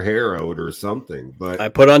pulling their hair out or something. But I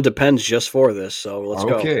put on Depends just for this, so let's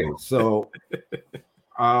go. Okay, so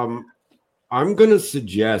I'm going to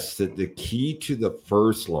suggest that the key to the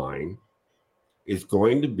first line is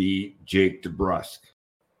going to be Jake DeBrusk,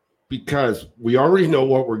 because we already know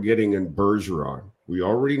what we're getting in Bergeron. We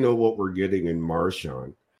already know what we're getting in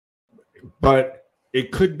Marchand, but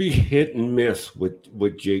it could be hit and miss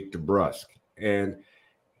with Jake DeBrusk. And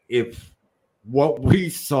if what we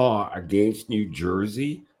saw against New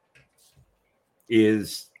Jersey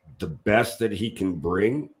is the best that he can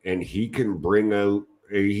bring, and he can bring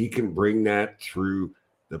that through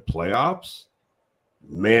the playoffs,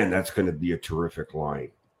 man, that's going to be a terrific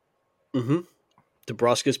line. Mm-hmm.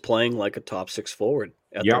 DeBrusk is playing like a top six forward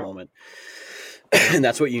at the moment. And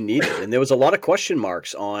that's what you needed. And there was a lot of question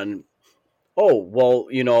marks on,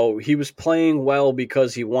 he was playing well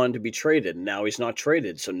because he wanted to be traded. And now he's not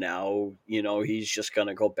traded. So now, he's just going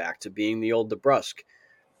to go back to being the old DeBrusk.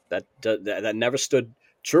 That never stood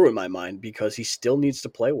true in my mind, because he still needs to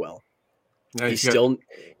play well. No, he still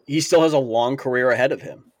has a long career ahead of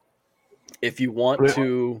him. If you want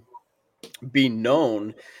to be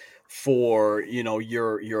known for,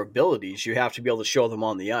 your abilities, you have to be able to show them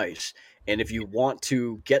on the ice. And if you want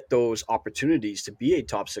to get those opportunities to be a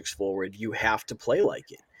top six forward, you have to play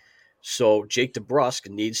like it. So Jake DeBrusk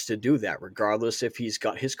needs to do that, regardless if he's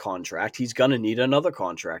got his contract. He's going to need another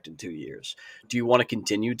contract in 2 years. Do you want to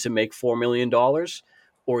continue to make $4 million,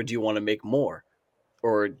 or do you want to make more?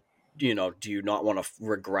 Or, do you not want to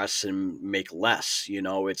regress and make less?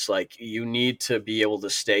 It's like you need to be able to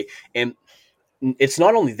stay. And it's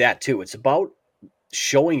not only that, too. It's about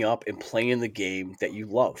showing up and playing the game that you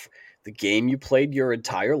love. The game you played your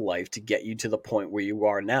entire life to get you to the point where you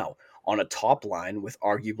are now, on a top line with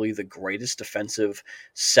arguably the greatest defensive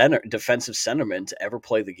centerman to ever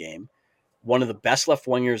play the game, one of the best left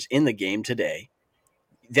wingers in the game today.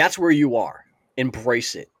 That's where you are.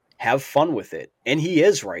 Embrace it. Have fun with it. And he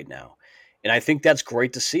is right now. And I think that's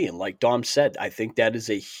great to see. And like Dom said, I think that is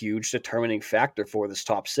a huge determining factor for this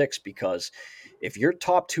top six, because if your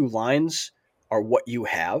top two lines are what you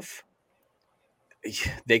have,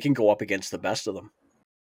 they can go up against the best of them.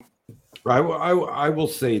 I will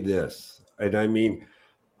say this, and I mean,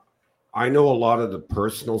 I know a lot of the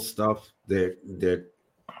personal stuff that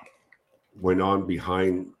went on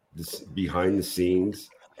behind the scenes.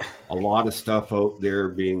 A lot of stuff out there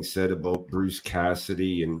being said about Bruce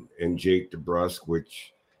Cassidy and Jake DeBrusk,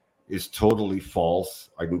 which is totally false.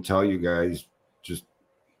 I can tell you guys, just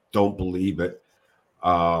don't believe it.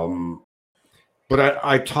 But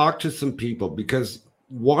I talked to some people, because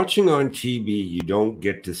watching on TV, you don't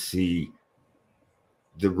get to see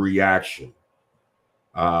the reaction,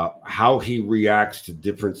 how he reacts to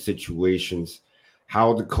different situations,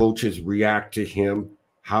 how the coaches react to him,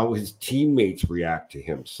 how his teammates react to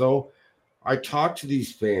him. So I talked to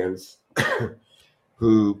these fans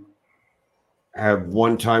who have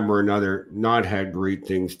one time or another not had great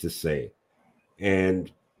things to say.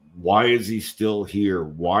 And why is he still here?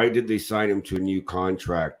 Why did they sign him to a new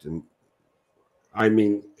contract? And I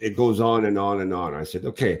mean, it goes on and on and on. I said,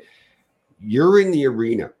 okay, you're in the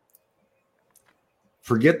arena.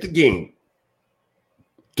 Forget the game.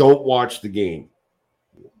 Don't watch the game.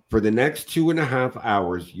 For the next 2.5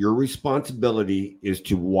 hours, your responsibility is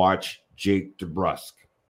to watch Jake DeBrusk.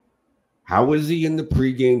 How is he in the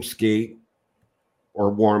pregame skate or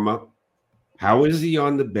warm-up? How is he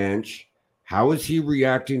on the bench? How is he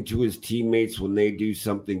reacting to his teammates when they do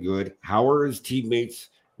something good? How are his teammates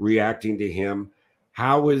reacting to him?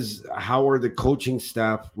 How are the coaching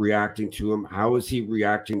staff reacting to him? How is he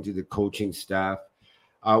reacting to the coaching staff?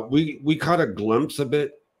 We caught a glimpse of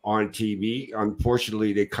it on TV.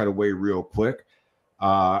 Unfortunately, they cut away real quick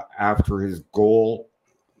after his goal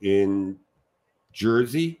in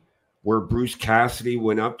Jersey, where Bruce Cassidy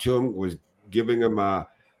went up to him, was giving him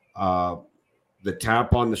the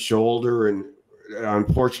tap on the shoulder, and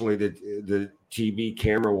unfortunately the TV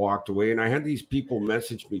camera walked away. And I had these people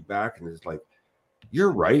message me back, and it's like,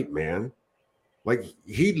 you're right, man. Like,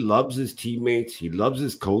 he loves his teammates, he loves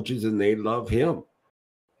his coaches, and they love him.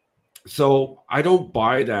 So I don't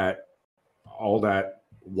buy that, all that,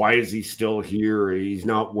 why is he still here? He's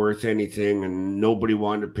not worth anything, and nobody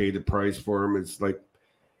wanted to pay the price for him. It's like,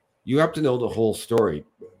 you have to know the whole story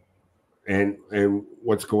and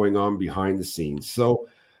what's going on behind the scenes. So,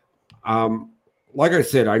 like I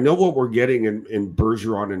said, I know what we're getting in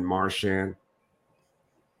Bergeron and Marchand,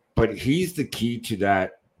 but he's the key to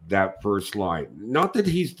that first line. Not that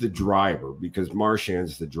he's the driver, because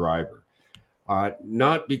Marchand's the driver.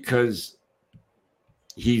 Not because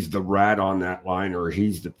he's the rat on that line or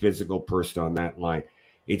he's the physical person on that line.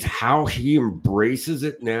 It's how he embraces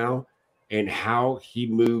it now and how he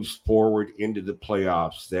moves forward into the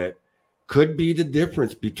playoffs that could be the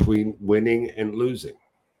difference between winning and losing.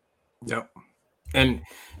 Yep. And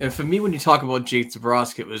for me, when you talk about Jake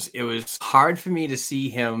DeBrusk, it was hard for me to see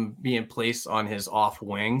him being placed on his off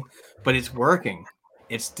wing, but it's working.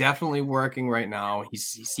 It's definitely working right now. He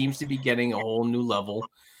seems to be getting a whole new level.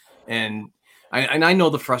 And I know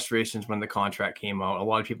the frustrations when the contract came out. A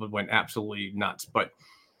lot of people went absolutely nuts, but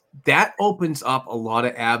that opens up a lot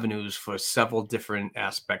of avenues for several different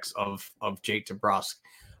aspects of Jake DeBrusk.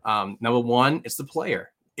 Number one, it's the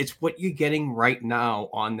player. It's what you're getting right now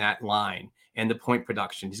on that line and the point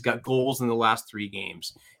production. He's got goals in the last 3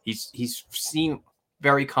 games. He's seemed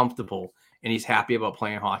very comfortable, and he's happy about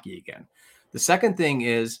playing hockey again. The second thing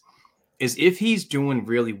is if he's doing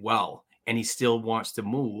really well and he still wants to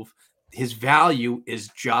move, his value is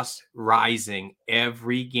just rising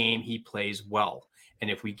every game he plays well. And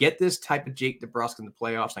if we get this type of Jake DeBrusk in the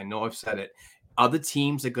playoffs, I know I've said it, other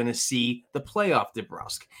teams are going to see the playoff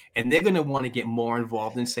DeBrusk, and they're going to want to get more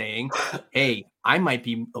involved in saying, hey, I might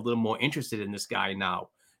be a little more interested in this guy now.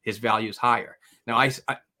 His value is higher. Now,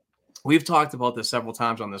 we've talked about this several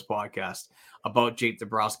times on this podcast about Jake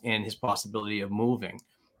DeBrusk and his possibility of moving.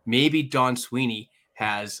 Maybe Don Sweeney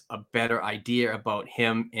has a better idea about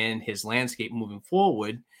him and his landscape moving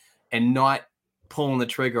forward, and not pulling the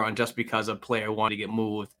trigger on just because a player wanted to get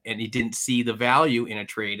moved and he didn't see the value in a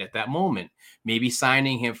trade at that moment. Maybe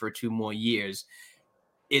signing him for 2 more years,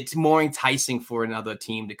 it's more enticing for another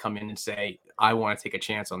team to come in and say, I want to take a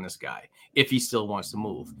chance on this guy if he still wants to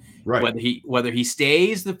move. Right. Whether he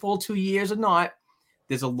stays the full 2 years or not,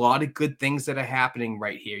 there's a lot of good things that are happening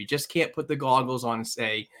right here. You just can't put the goggles on and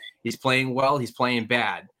say he's playing well, he's playing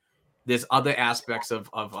bad. There's other aspects of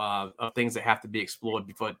things that have to be explored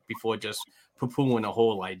before just poo-pooing a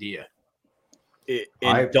whole idea.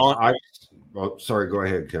 Sorry, go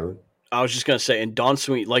ahead, Kevin. I was just going to say, and Don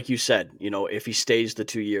Sweeney, like you said, if he stays the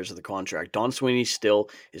 2 years of the contract, Don Sweeney still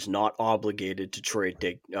is not obligated to trade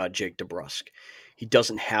Jake DeBrusk. He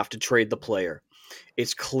doesn't have to trade the player.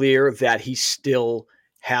 It's clear that he's still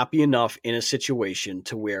happy enough in a situation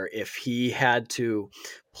to where if he had to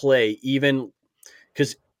play even –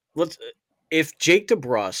 because if Jake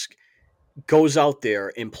DeBrusk goes out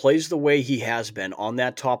there and plays the way he has been on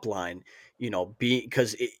that top line,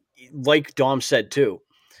 because like Dom said too,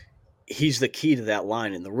 he's the key to that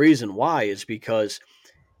line. And the reason why is because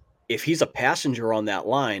if he's a passenger on that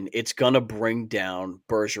line, it's going to bring down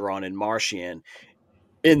Bergeron and Marchand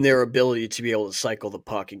in their ability to be able to cycle the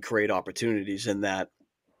puck and create opportunities in the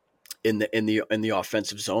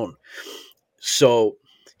offensive zone. So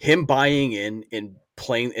him buying in and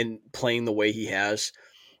playing the way he has,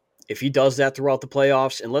 if he does that throughout the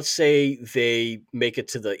playoffs, and let's say they make it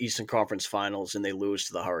to the Eastern Conference Finals and they lose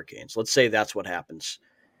to the Hurricanes, let's say that's what happens.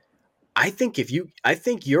 I think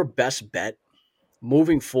your best bet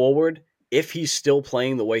moving forward, if he's still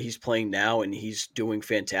playing the way he's playing now and he's doing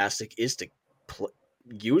fantastic, is to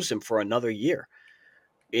use him for another year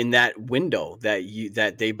in that window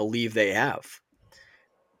that they believe they have.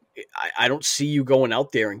 I don't see you going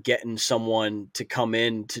out there and getting someone to come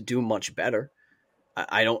in to do much better.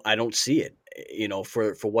 I don't see it,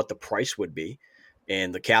 for what the price would be,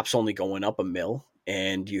 and the cap's only going up $1 million.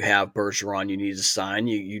 And you have Bergeron you need to sign.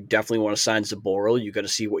 You definitely want to sign Zaboral. You got to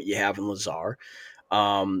see what you have in Lazar.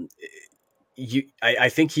 I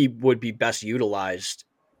think he would be best utilized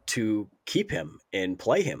to keep him and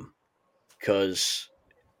play him, because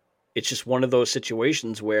it's just one of those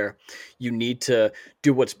situations where you need to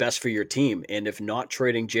do what's best for your team. And if not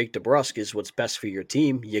trading Jake DeBrusk is what's best for your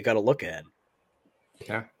team, you got to look ahead.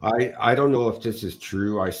 Yeah. I don't know if this is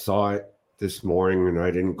true. I saw it this morning and I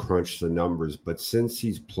didn't crunch the numbers, but since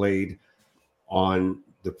he's played on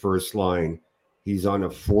the first line, he's on a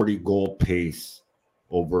 40 goal pace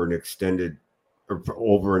over an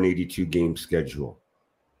 82 game schedule.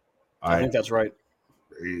 I think that's right.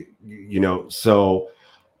 So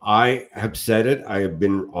I have said it. I have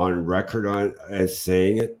been on record as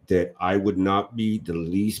saying it, that I would not be the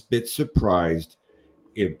least bit surprised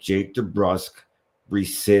if Jake DeBrusk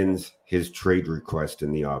rescinds his trade request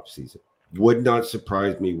in the offseason. Would not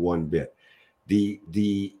surprise me one bit.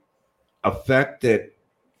 The effect that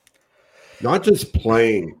not just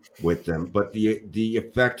playing with them, but the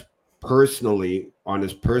effect personally on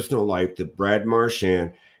his personal life that Brad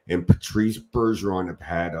Marchand and Patrice Bergeron have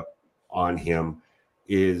had on him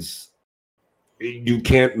is, you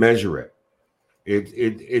can't measure it.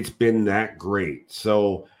 It's been that great.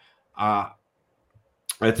 So I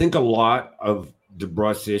think a lot of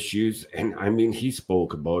DeBrusk's issues, and I mean, he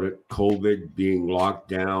spoke about it, COVID, being locked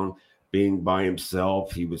down, being by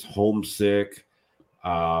himself. He was homesick. He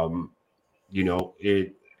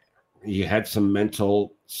had some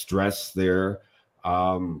mental stress there.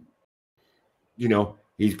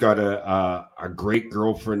 He's got a great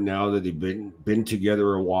girlfriend now that they've been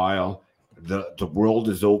together a while. The world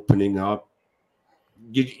is opening up.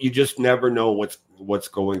 You just never know what's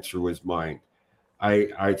going through his mind.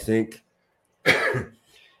 I think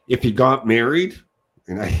if he got married,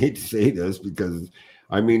 and I hate to say this because,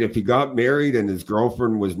 if he got married and his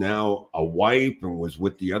girlfriend was now a wife and was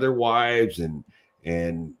with the other wives and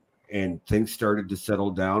things started to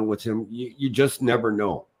settle down with him, you just never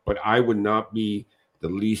know. But I would not be the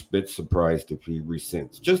least bit surprised if he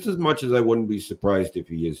rescinds, just as much as I wouldn't be surprised if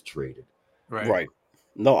he is traded. Right.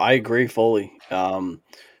 No, I agree fully.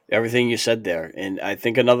 Everything you said there. And I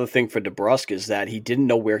think another thing for DeBrusk is that he didn't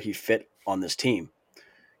know where he fit on this team.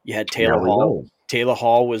 You had Taylor Hall. Taylor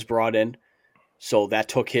Hall was brought in, so that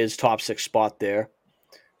took his top 6 spot there.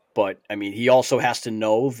 But, he also has to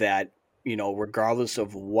know that, regardless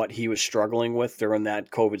of what he was struggling with during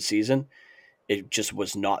that COVID season, it just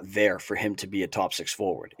was not there for him to be a top 6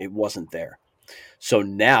 forward. It wasn't there. So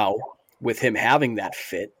now, with him having that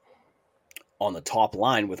fit on the top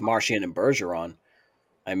line with Marchand and Bergeron,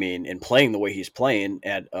 and playing the way he's playing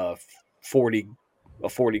at a 40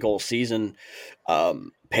 goal season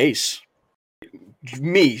pace,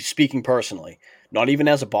 me speaking personally, not even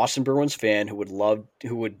as a Boston Bruins fan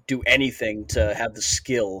who would do anything to have the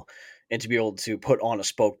skill and to be able to put on a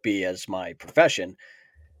spoke B as my profession,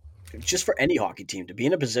 just for any hockey team to be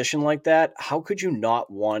in a position like that, how could you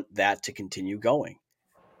not want that to continue going?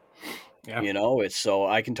 Yeah. So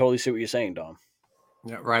I can totally see what you're saying, Dom.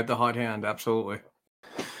 Yeah, ride the hot hand, absolutely.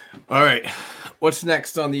 All right, what's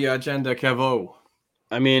next on the agenda, Kevo?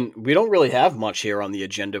 We don't really have much here on the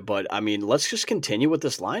agenda, but let's just continue with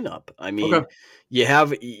this lineup. Okay. you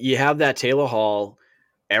have that Taylor Hall,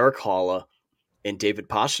 Eric Haula, and David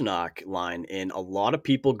Pastrnak line. And a lot of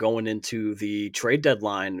people going into the trade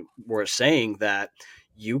deadline were saying that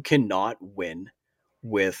you cannot win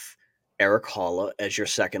with Eric Holla as your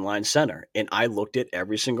second line center. And I looked at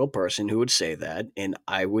every single person who would say that, and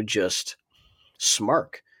I would just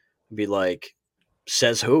smirk, be like,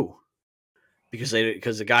 says who? Because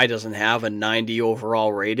the guy doesn't have a 90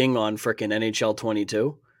 overall rating on frickin' NHL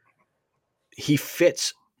 22. He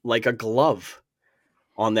fits like a glove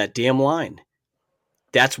on that damn line.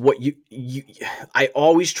 That's what I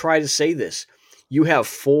always try to say this. You have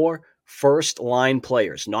 4 first line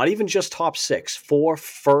players, not even just top 6, 4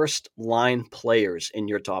 first line players in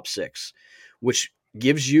your top 6, which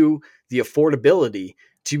gives you the affordability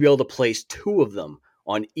to be able to place 2 of them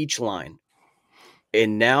on each line.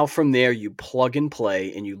 And now from there, you plug and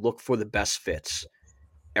play and you look for the best fits.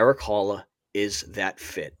 Eric Holla is that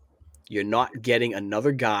fit. You're not getting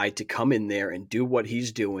another guy to come in there and do what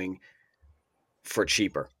he's doing for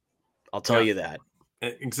cheaper. I'll tell you that.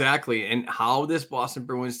 Exactly. And how this Boston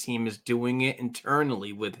Bruins team is doing it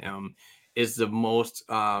internally with him is the most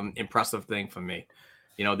impressive thing for me.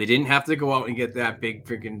 You know, they didn't have to go out and get that big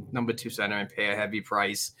freaking number 2 center and pay a heavy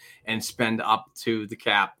price and spend up to the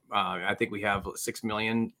cap. I think we have $6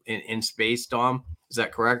 million in space, Dom. Is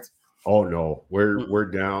that correct? Oh no, we're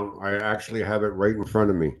down. I actually have it right in front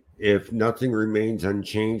of me. If nothing remains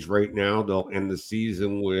unchanged right now, they'll end the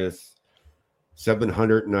season with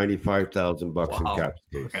 $795,000 in cap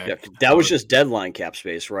space. Okay. Yeah, that was just deadline cap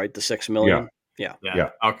space, right? The $6 million. Yeah.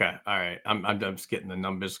 Okay. All right. I'm just getting the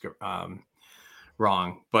numbers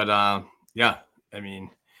wrong, but yeah. I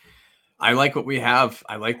mean, I like what we have.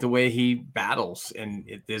 I like the way he battles, and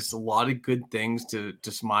there's a lot of good things to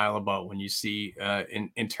smile about when you see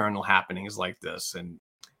internal happenings like this. And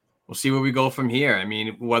we'll see where we go from here. I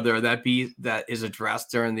mean, whether that is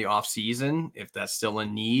addressed during the off season, if that's still a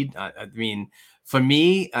need. I mean, for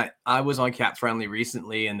me, I was on Cap Friendly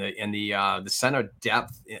recently, and the center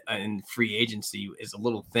depth in free agency is a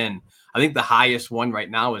little thin. I think the highest one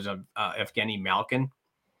right now is Evgeny Malkin.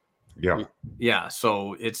 Yeah.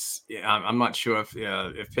 So I'm not sure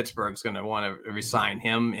if Pittsburgh's going to want to resign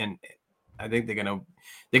him, and I think they're going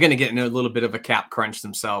to get in a little bit of a cap crunch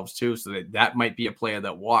themselves too. So that might be a player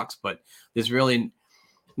that walks, but there's really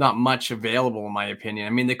not much available in my opinion. I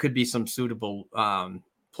mean, there could be some suitable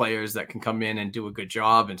players that can come in and do a good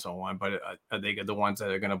job and so on, but are they the ones that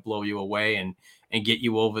are going to blow you away and get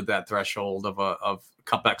you over that threshold of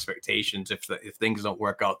cup expectations if things don't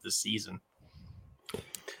work out this season?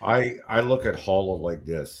 I look at Holla like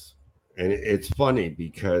this, and it's funny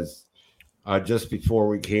because just before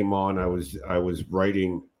we came on, I was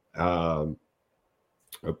writing a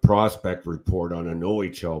prospect report on an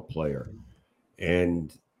OHL player,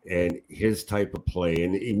 and his type of play.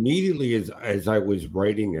 And immediately as I was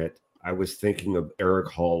writing it, I was thinking of Eric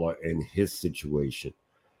Holla and his situation,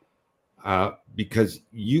 because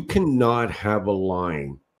you cannot have a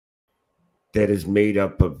line that is made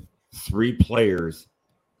up of 3 players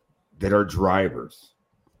that are drivers.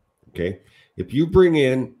 Okay. If you bring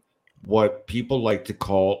in what people like to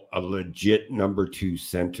call a legit number 2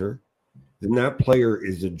 center, then that player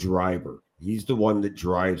is a driver. He's the one that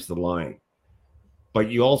drives the line. But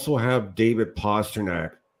you also have David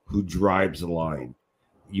Pastrnak, who drives the line.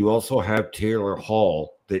 You also have Taylor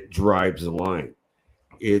Hall that drives the line.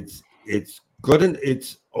 It's good, and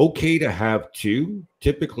it's okay to have 2.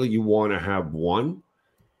 Typically you want to have 1.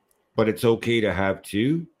 But it's okay to have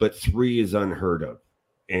 2, but 3 is unheard of.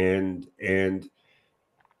 And in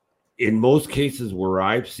most cases where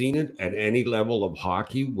I've seen it at any level of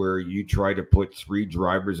hockey where you try to put 3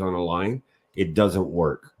 drivers on a line, it doesn't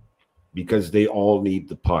work because they all need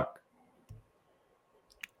the puck.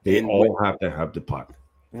 They all have to have the puck.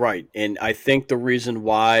 Right. And I think the reason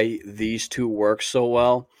why these 2 work so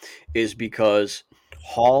well is because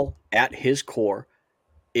Hall at his core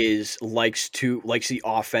likes the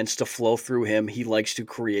offense to flow through him. He likes to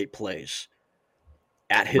create plays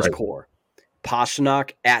at his core.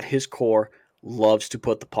 Pastrnak at his core loves to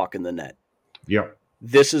put the puck in the net. Yep.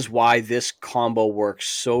 This is why this combo works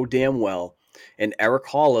so damn well. And Eric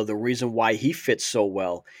Holla, the reason why he fits so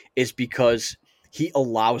well is because he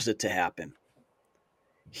allows it to happen.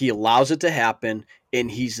 He allows it to happen, and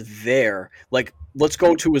he's there. Like, let's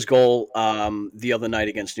go to his goal the other night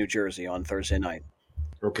against New Jersey on Thursday night.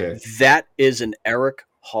 Okay. That is an Eric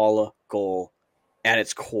Holla goal at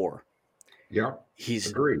its core. Yeah.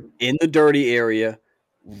 He's agreed. In the dirty area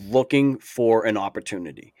looking for an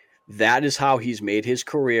opportunity. That is how he's made his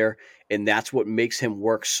career, and that's what makes him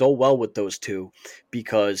work so well with those 2,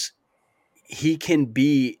 because he can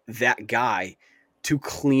be that guy to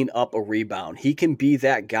clean up a rebound. He can be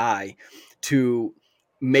that guy to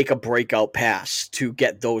make a breakout pass to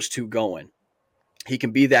get those two going. He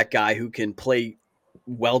can be that guy who can play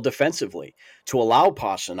well defensively to allow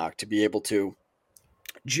Pasternak to be able to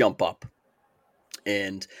jump up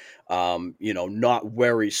and not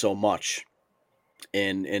worry so much.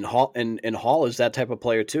 And Hall is that type of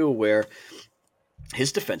player too, where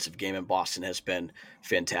his defensive game in Boston has been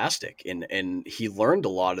fantastic, and he learned a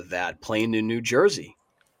lot of that playing in New Jersey,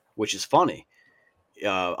 which is funny.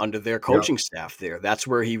 Under their coaching staff there, that's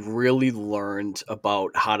where he really learned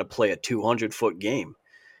about how to play a 200-foot game,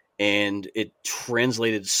 and it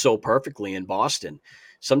translated so perfectly in Boston.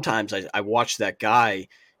 Sometimes I watch that guy,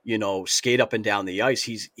 skate up and down the ice.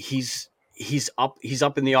 He's up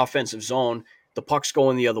in the offensive zone. The puck's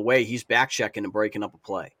going the other way. He's back checking and breaking up a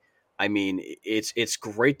play. I mean, it's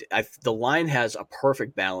great. The line has a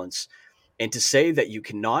perfect balance. And to say that you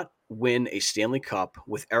cannot win a Stanley Cup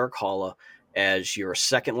with Erik Haula as your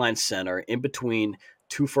second-line center in between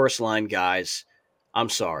two first-line guys, I'm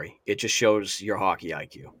sorry. It just shows your hockey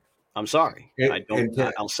IQ. I'm sorry.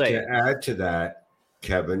 I'll say it. To add to that,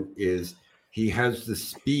 Kevin, is he has the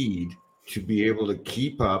speed to be able to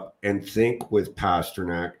keep up and think with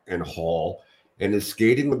Pasternak and Hall, and his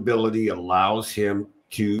skating ability allows him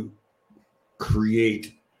to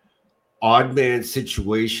create odd man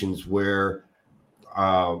situations where,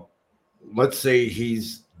 let's say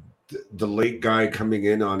he's the late guy coming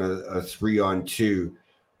in on a 3-on-2,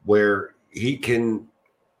 where he can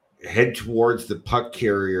head towards the puck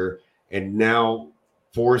carrier and now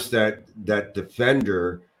force that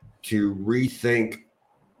defender to rethink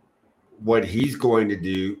what he's going to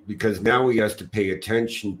do, because now he has to pay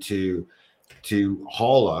attention to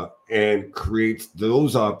Haula, and creates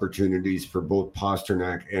those opportunities for both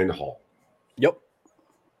Pasternak and Hall.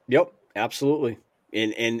 Yep, absolutely.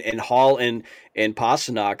 And Hall and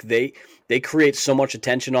Pasternak, they create so much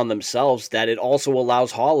attention on themselves that it also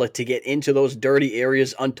allows Haula to get into those dirty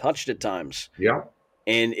areas untouched at times. Yeah.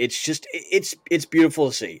 And it's just it's beautiful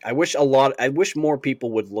to see. I wish more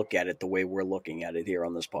people would look at it the way we're looking at it here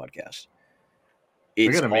on this podcast.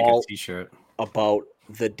 We're gonna make a t-shirt about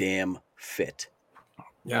the damn fit.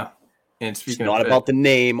 Yeah. And it's not about the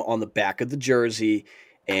name on the back of the jersey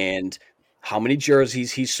and how many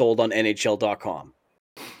jerseys he sold on NHL.com.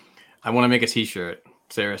 I want to make a t-shirt.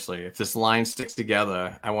 Seriously, if this line sticks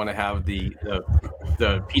together, I want to have the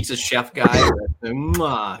pizza chef guy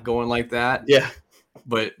going like that. Yeah.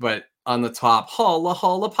 But on the top,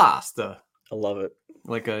 holla pasta. I love it.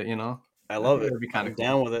 Like I love it. It'd be kind of cool.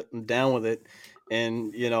 I'm down with it.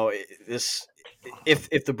 And this,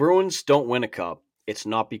 if the Bruins don't win a cup, it's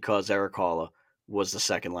not because Erik Haula was the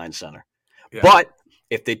second line center. Yeah. But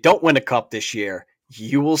if they don't win a cup this year,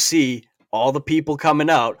 you will see all the people coming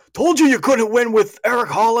out. Told you couldn't win with Erik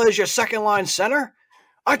Haula as your second line center.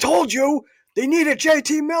 I told you they needed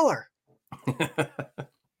JT Miller.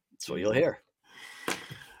 That's what you'll hear.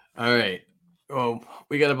 All right. Well,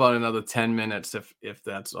 we got about another 10 minutes if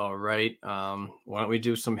that's all right. Why don't we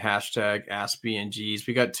do some hashtag Ask BNGs?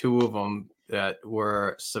 We got two of them that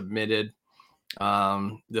were submitted.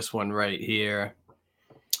 This one right here.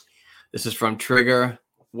 This is from Trigger.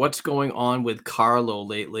 What's going on with Carlo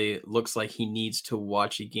lately? It looks like he needs to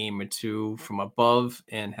watch a game or two from above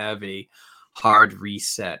and have a hard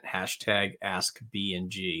reset. Hashtag Ask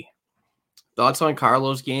BNG. Thoughts on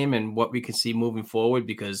Carlo's game and what we can see moving forward?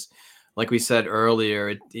 Because like we said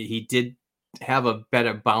earlier, he did have a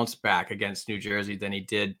better bounce back against New Jersey than he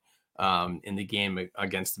did in the game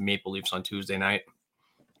against the Maple Leafs on Tuesday night.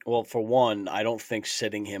 Well, for one, I don't think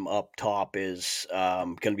sitting him up top is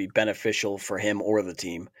going to be beneficial for him or the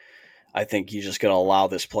team. I think you're just going to allow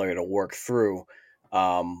this player to work through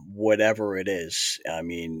whatever it is. I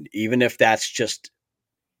mean, even if that's just,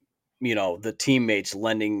 the teammates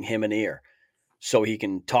lending him an ear so he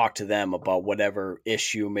can talk to them about whatever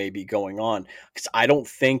issue may be going on. Because I don't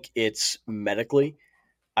think it's medically.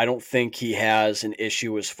 I don't think he has an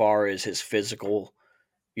issue as far as his physical,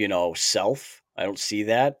 self. I don't see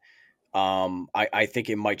that. I think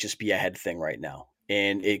it might just be a head thing right now.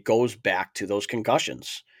 And it goes back to those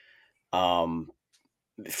concussions.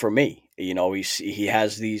 For me, he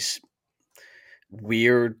has these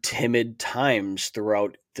weird, timid times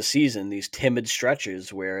throughout the season, these timid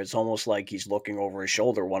stretches where it's almost like he's looking over his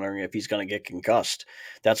shoulder, wondering if he's going to get concussed.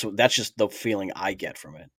 That's just the feeling I get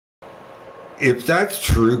from it. If that's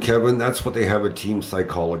true, Kevin, that's what they have a team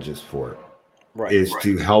psychologist for. Right. Is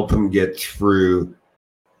to help him get through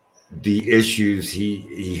the issues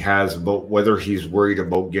he has about whether he's worried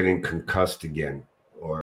about getting concussed again.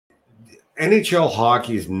 Or NHL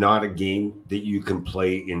hockey is not a game that you can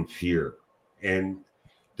play in fear. And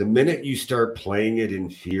the minute you start playing it in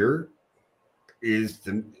fear is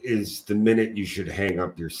the minute you should hang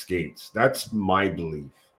up your skates. That's my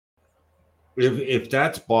belief. If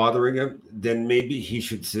that's bothering him, then maybe he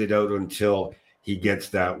should sit out until he gets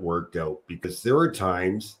that worked out, because there are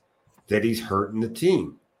times that he's hurting the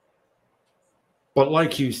team. But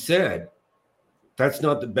like you said, that's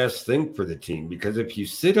not the best thing for the team, because if you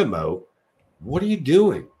sit him out, what are you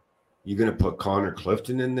doing? You're going to put Connor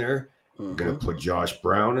Clifton in there. You're going to put Josh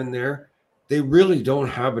Brown in there. They really don't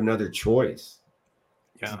have another choice.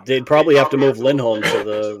 Yeah, they'd probably have to move Lindholm to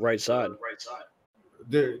the right side.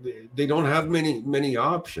 They don't have many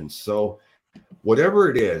options. So whatever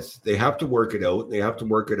it is, they have to work it out. They have to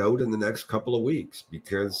work it out in the next couple of weeks,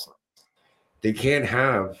 because they can't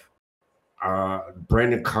have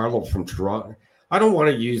Brandon Carlo from Toronto. I don't want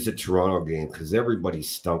to use the Toronto game because everybody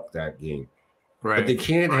stunk that game. Right. But they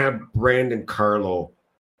can't have Brandon Carlo,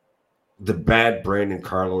 the bad Brandon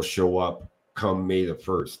Carlo, show up come May the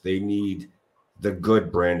 1st. They need the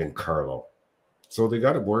good Brandon Carlo. So they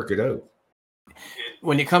got to work it out.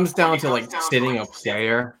 When it comes down to like sitting a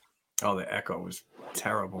player, oh, the echo was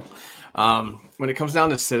terrible. When it comes down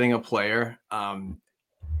to sitting a player,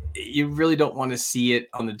 you really don't want to see it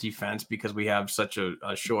on the defense, because we have such a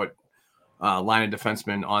short line of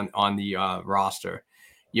defensemen on the roster.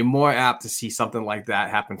 You're more apt to see something like that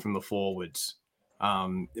happen from the forwards.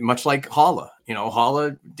 Much like Haula.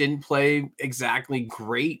 Haula didn't play exactly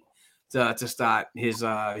great to start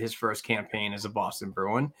his first campaign as a Boston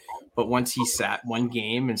Bruin, but once he sat one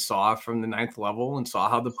game and saw from the ninth level and saw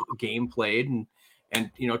how the game played and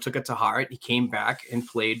took it to heart, he came back and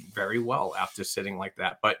played very well after sitting like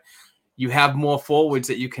that. But you have more forwards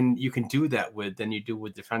that you can do that with than you do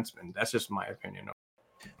with defensemen. That's just my opinion.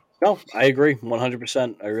 No, I agree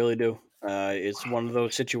 100%. I really do. It's one of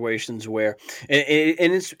those situations where,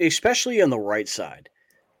 and it's especially on the right side,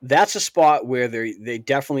 that's a spot where they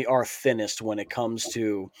definitely are thinnest when it comes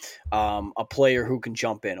to a player who can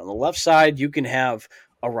jump in. On the left side, you can have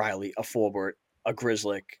a Riley, a Forbort, a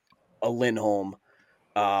Grzelcyk, a Lindholm.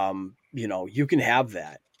 You can have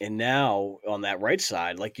that. And now on that right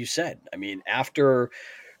side, like you said, I mean, after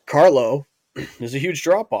Carlo, there's a huge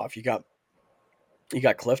drop off. You got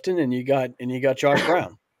Clifton and you got Josh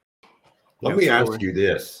Brown. Let me ask you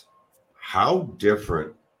this: how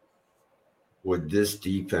different would this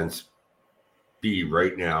defense be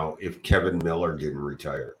right now if Kevin Miller didn't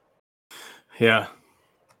retire? Yeah.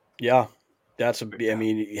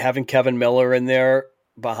 Having Kevin Miller in there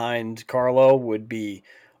behind Carlo would be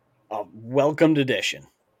a welcomed addition.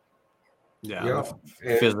 Yeah.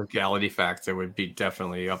 Physicality factor would be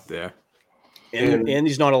definitely up there. And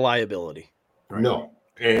he's not a liability. Right? No.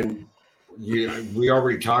 And we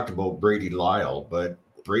already talked about Brady Lyle, but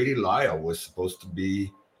Brady Lyle was supposed to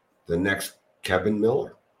be the next Kevin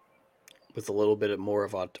Miller, with a little bit more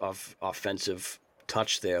of offensive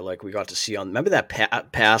touch there, like we got to see on. Remember that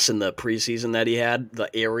pass in the preseason that he had, the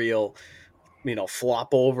aerial,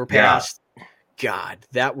 flop over pass. Yeah. God,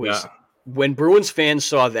 that was when Bruins fans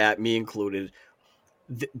saw that, me included,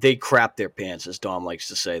 they crapped their pants, as Dom likes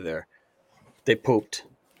to say. There, they pooped.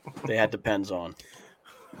 They had depends on.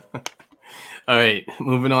 All right,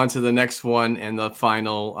 moving on to the next one and the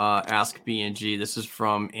final Ask B&G. This is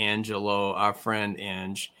from Angelo, our friend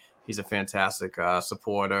Ange. He's a fantastic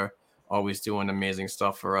supporter, always doing amazing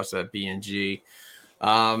stuff for us at B&G.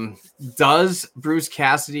 Does Bruce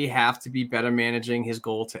Cassidy have to be better managing his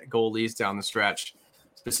goalies down the stretch,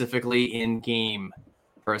 specifically in game?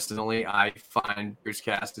 Personally, I find Bruce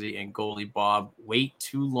Cassidy and goalie Bob wait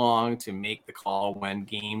too long to make the call when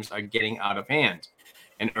games are getting out of hand.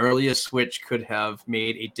 An earlier switch could have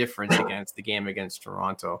made a difference against the game against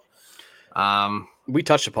Toronto. We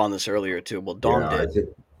touched upon this earlier too. Well, Dom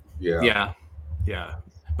did. Yeah.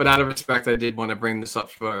 But out of respect, I did want to bring this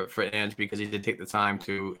up for Ange, because he did take the time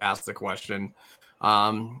to ask the question.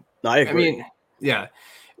 I agree.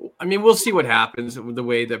 We'll see what happens with the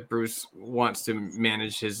way that Bruce wants to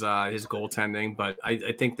manage his goaltending. But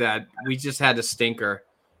I think that we just had a stinker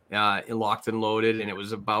locked and loaded, and it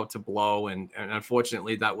was about to blow. And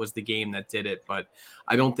unfortunately, that was the game that did it. But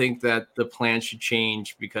I don't think that the plan should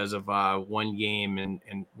change because of one game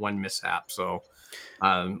and one mishap. So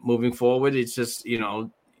moving forward, it's just,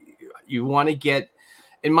 you want to get,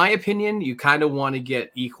 in my opinion, you kind of want to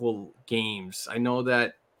get equal games. I know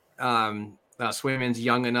that Swayman's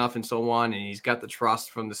young enough and so on, and he's got the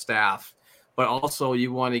trust from the staff. But also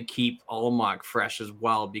you want to keep Ullmark fresh as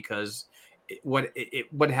well, because what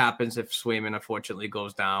happens if Swayman unfortunately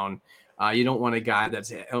goes down? You don't want a guy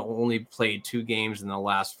that's only played 2 games in the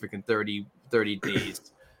last freaking 30 days.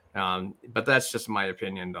 But that's just my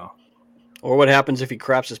opinion, though. Or what happens if he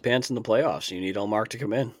craps his pants in the playoffs? You need Allmark to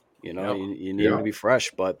come in. You know, Yep. you need him to be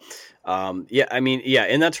fresh. But,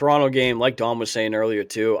 in that Toronto game, like Dom was saying earlier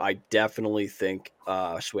too, I definitely think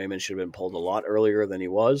Swayman should have been pulled a lot earlier than he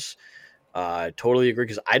was. Totally agree,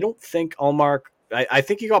 because I don't think Allmark – I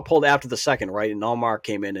think he got pulled after the second, right? And Allmark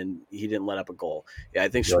came in and he didn't let up a goal. Yeah, I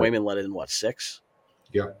think Swayman let it in, 6?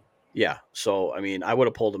 Yeah. Yeah. So, I would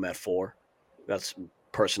have pulled him at 4. That's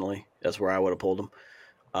where I would have pulled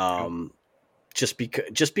him. Just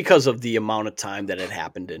because of the amount of time that it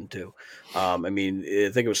happened into. I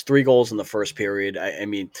think it was 3 goals in the first period.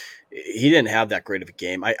 He didn't have that great of a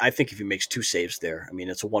game. I think if he makes 2 saves there,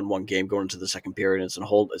 it's a 1-1 game going into the second period. It's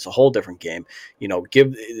a whole different game.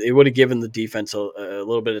 It would have given the defense a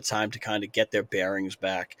little bit of time to kind of get their bearings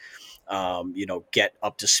back. Get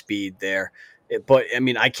up to speed there. But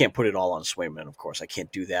I can't put it all on Swayman. Of course, I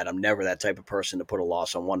can't do that. I'm never that type of person to put a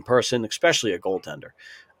loss on one person, especially a goaltender.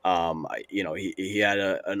 He had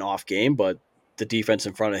an off game, but the defense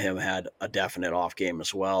in front of him had a definite off game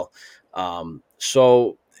as well.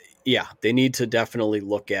 They need to definitely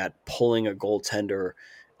look at pulling a goaltender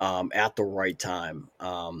at the right time,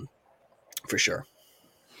 for sure.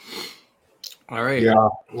 All right. Yeah,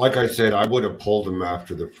 like I said, I would have pulled him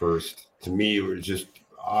after the first. To me, it was just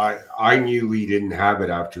I knew he didn't have it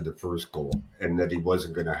after the first goal, and that he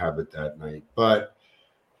wasn't going to have it that night. But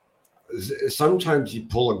sometimes you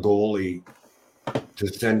pull a goalie to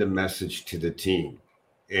send a message to the team,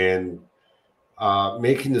 and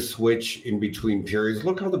making the switch in between periods.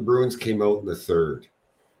 Look how the Bruins came out in the third.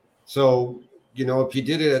 So, if you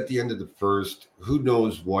did it at the end of the first, who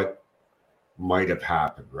knows what might have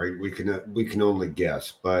happened, right? We can only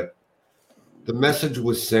guess, but the message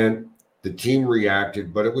was sent, the team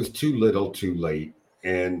reacted, but it was too little, too late.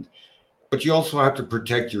 But you also have to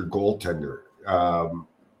protect your goaltender.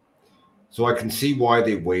 So I can see why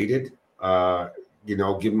they waited,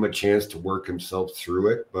 give him a chance to work himself through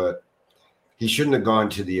it, but he shouldn't have gone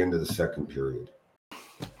to the end of the second period.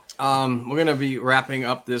 We're going to be wrapping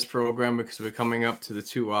up this program because we're coming up to the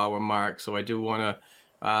 2-hour mark. So I do want to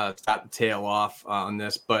start the tail off on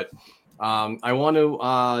this, but I want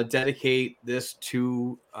to dedicate this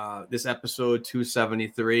episode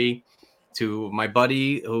 273 to my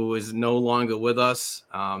buddy who is no longer with us.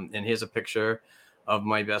 And here's a picture of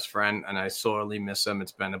my best friend, and I sorely miss him.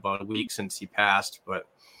 It's been about a week since he passed, but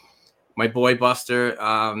my boy Buster,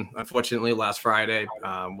 unfortunately, last Friday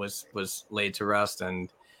was laid to rest,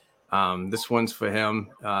 and this one's for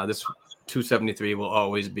him. This 273 will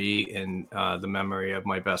always be in the memory of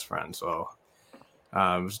my best friend. So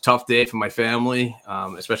it was a tough day for my family,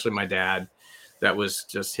 especially my dad. That was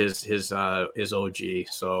just his OG.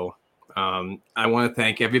 So I want to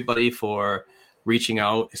thank everybody for reaching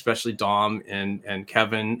out, especially Dom and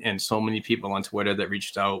Kevin and so many people on Twitter that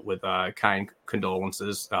reached out with kind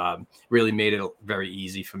condolences. Really made it very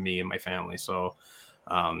easy for me and my family. So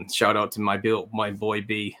shout out to my boy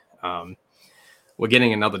B. We're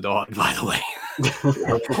getting another dog, by the way.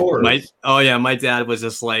 Of course. My dad was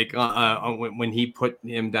just like, when he put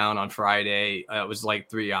him down on Friday, it was like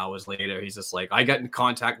 3 hours later. He's just like, I got in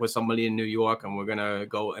contact with somebody in New York and we're going to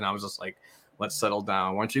go. And I was just like, let's settle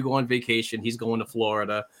down. Why don't you go on vacation? He's going to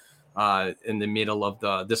Florida in the middle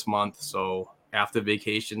of this month. So after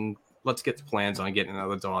vacation, let's get the plans on getting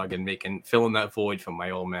another dog and filling that void for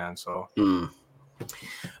my old man. So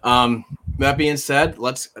that being said,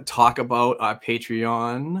 let's talk about our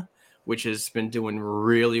Patreon, which has been doing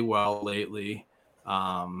really well lately.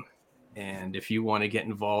 And if you want to get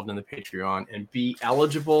involved in the Patreon and be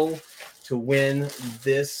eligible to win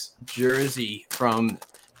this jersey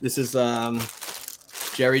this is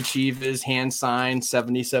Jerry Cheever's hand-signed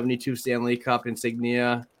 70-72 Stanley Cup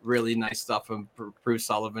insignia. Really nice stuff from Bruce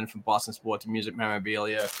Sullivan from Boston Sports and Music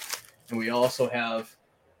Memorabilia. And we also have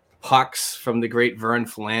pucks from the great Vern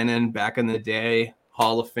Flannan back in the day,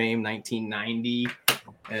 Hall of Fame 1990,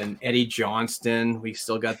 and Eddie Johnston. We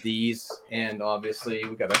still got these. And obviously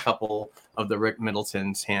we got a couple of the Rick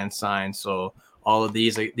Middleton's hand-signed. So all of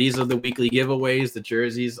these are the weekly giveaways. The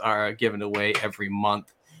jerseys are given away every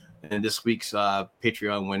month. And this week's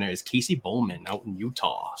Patreon winner is Casey Bowman out in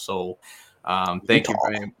Utah. So thank you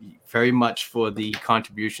very, very much for the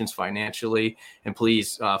contributions financially. And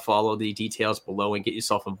please follow the details below and get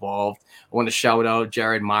yourself involved. I want to shout out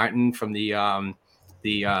Jared Martin from the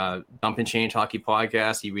Dump and Change Hockey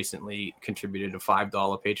Podcast. He recently contributed a $5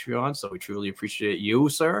 Patreon. So we truly appreciate you,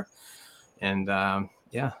 sir. And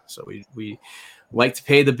so we like to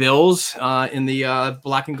pay the bills in the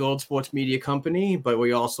Black and Gold Sports Media Company, but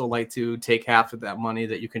we also like to take half of that money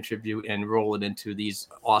that you contribute and roll it into these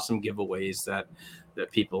awesome giveaways that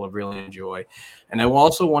that people really enjoy. And I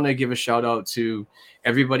also want to give a shout out to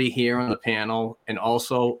everybody here on the panel, and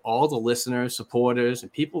also all the listeners, supporters,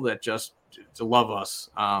 and people that just love us.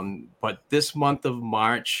 But this month of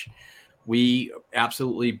March, we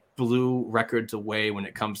absolutely blew records away when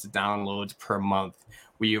it comes to downloads per month.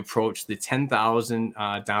 We approached the 10,000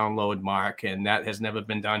 download mark, and that has never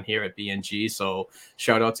been done here at BNG. So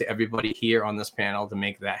shout out to everybody here on this panel to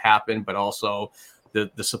make that happen, but also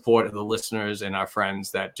the support of the listeners and our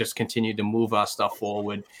friends that just continue to move our stuff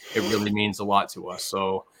forward. It really means a lot to us.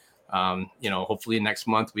 So, hopefully next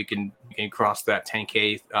month we can cross that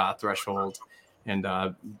 10K threshold and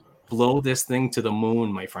blow this thing to the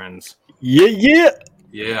moon, my friends.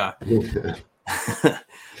 Yeah.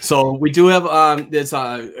 So we do have there's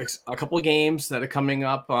a couple of games that are coming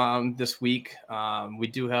up this week. We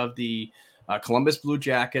do have the Columbus Blue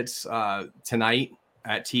Jackets tonight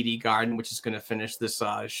at TD Garden, which is going to finish this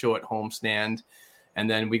short homestand. And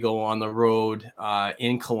then we go on the road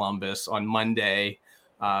in Columbus on Monday,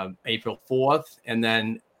 April 4th. And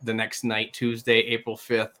then the next night, Tuesday, April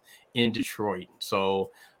 5th in Detroit. So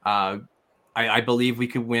I believe we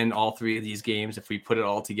could win all three of these games if we put it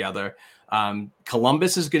all together.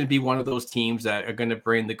 Columbus is going to be one of those teams that are going to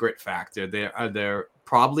bring the grit factor. They're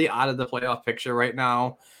probably out of the playoff picture right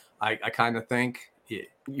now. I kind of think.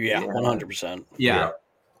 Yeah, 100%. Yeah.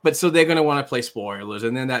 But so they're going to want to play spoilers,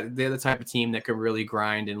 and then they're the type of team that can really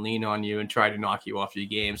grind and lean on you and try to knock you off your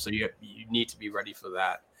game. So you need to be ready for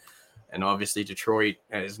that. And obviously Detroit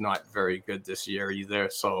is not very good this year either.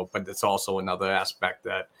 So, but it's also another aspect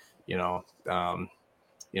that they're going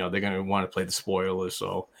to want to play the spoilers.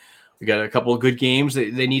 So we got a couple of good games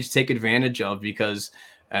that they need to take advantage of, because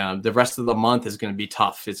the rest of the month is going to be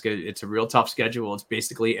tough. It's a real tough schedule. It's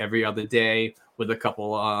basically every other day with a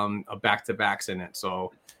couple of back-to-backs in it.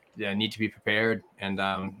 So yeah, need to be prepared, and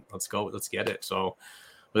let's go. Let's get it. So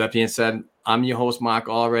with that being said, I'm your host, Mark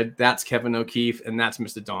Allred. That's Kevin O'Keefe, and that's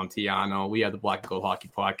Mr. Dom Tiano. We are the Black and Gold Hockey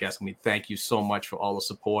Podcast, and we thank you so much for all the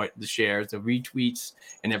support, the shares, the retweets,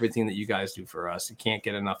 and everything that you guys do for us. We can't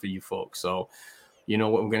get enough of you folks. So you know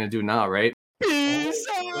what we're going to do now, right? Peace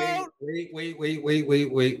out. Wait.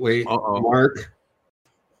 Uh-oh. Mark,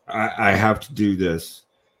 I have to do this.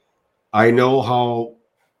 I know how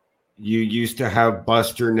you used to have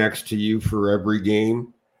Buster next to you for every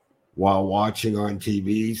game while watching on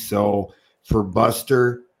TV. So for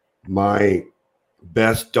Buster, my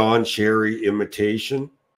best Don Cherry imitation.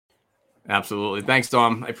 Absolutely. Thanks,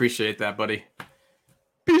 Dom. I appreciate that, buddy.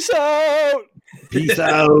 Peace out. Peace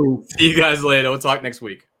out. See you guys later. We'll talk next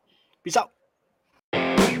week. Peace out.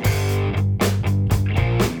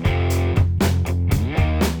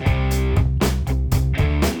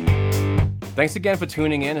 Thanks again for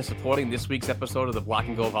tuning in and supporting this week's episode of the Black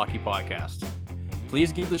and Gold Hockey Podcast.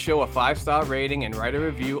 Please give the show a 5-star rating and write a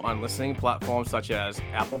review on listening platforms such as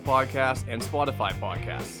Apple Podcasts and Spotify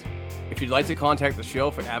Podcasts. If you'd like to contact the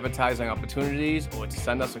show for advertising opportunities or to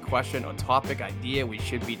send us a question or topic idea we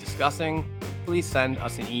should be discussing, please send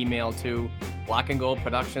us an email to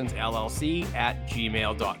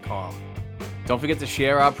blackandgoldproductionsllc@gmail.com. Don't forget to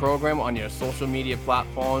share our program on your social media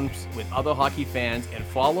platforms with other hockey fans, and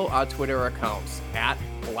follow our Twitter accounts at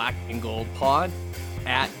Black and Gold Pod,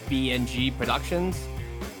 at BNG Productions,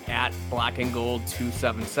 at Black and Gold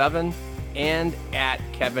 277, and at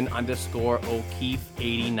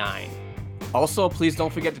Kevin_O'Keefe89. Also, please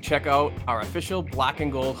don't forget to check out our official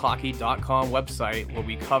blackandgoldhockey.com website, where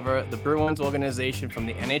we cover the Bruins organization from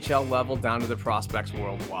the NHL level down to the prospects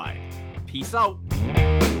worldwide. Peace out.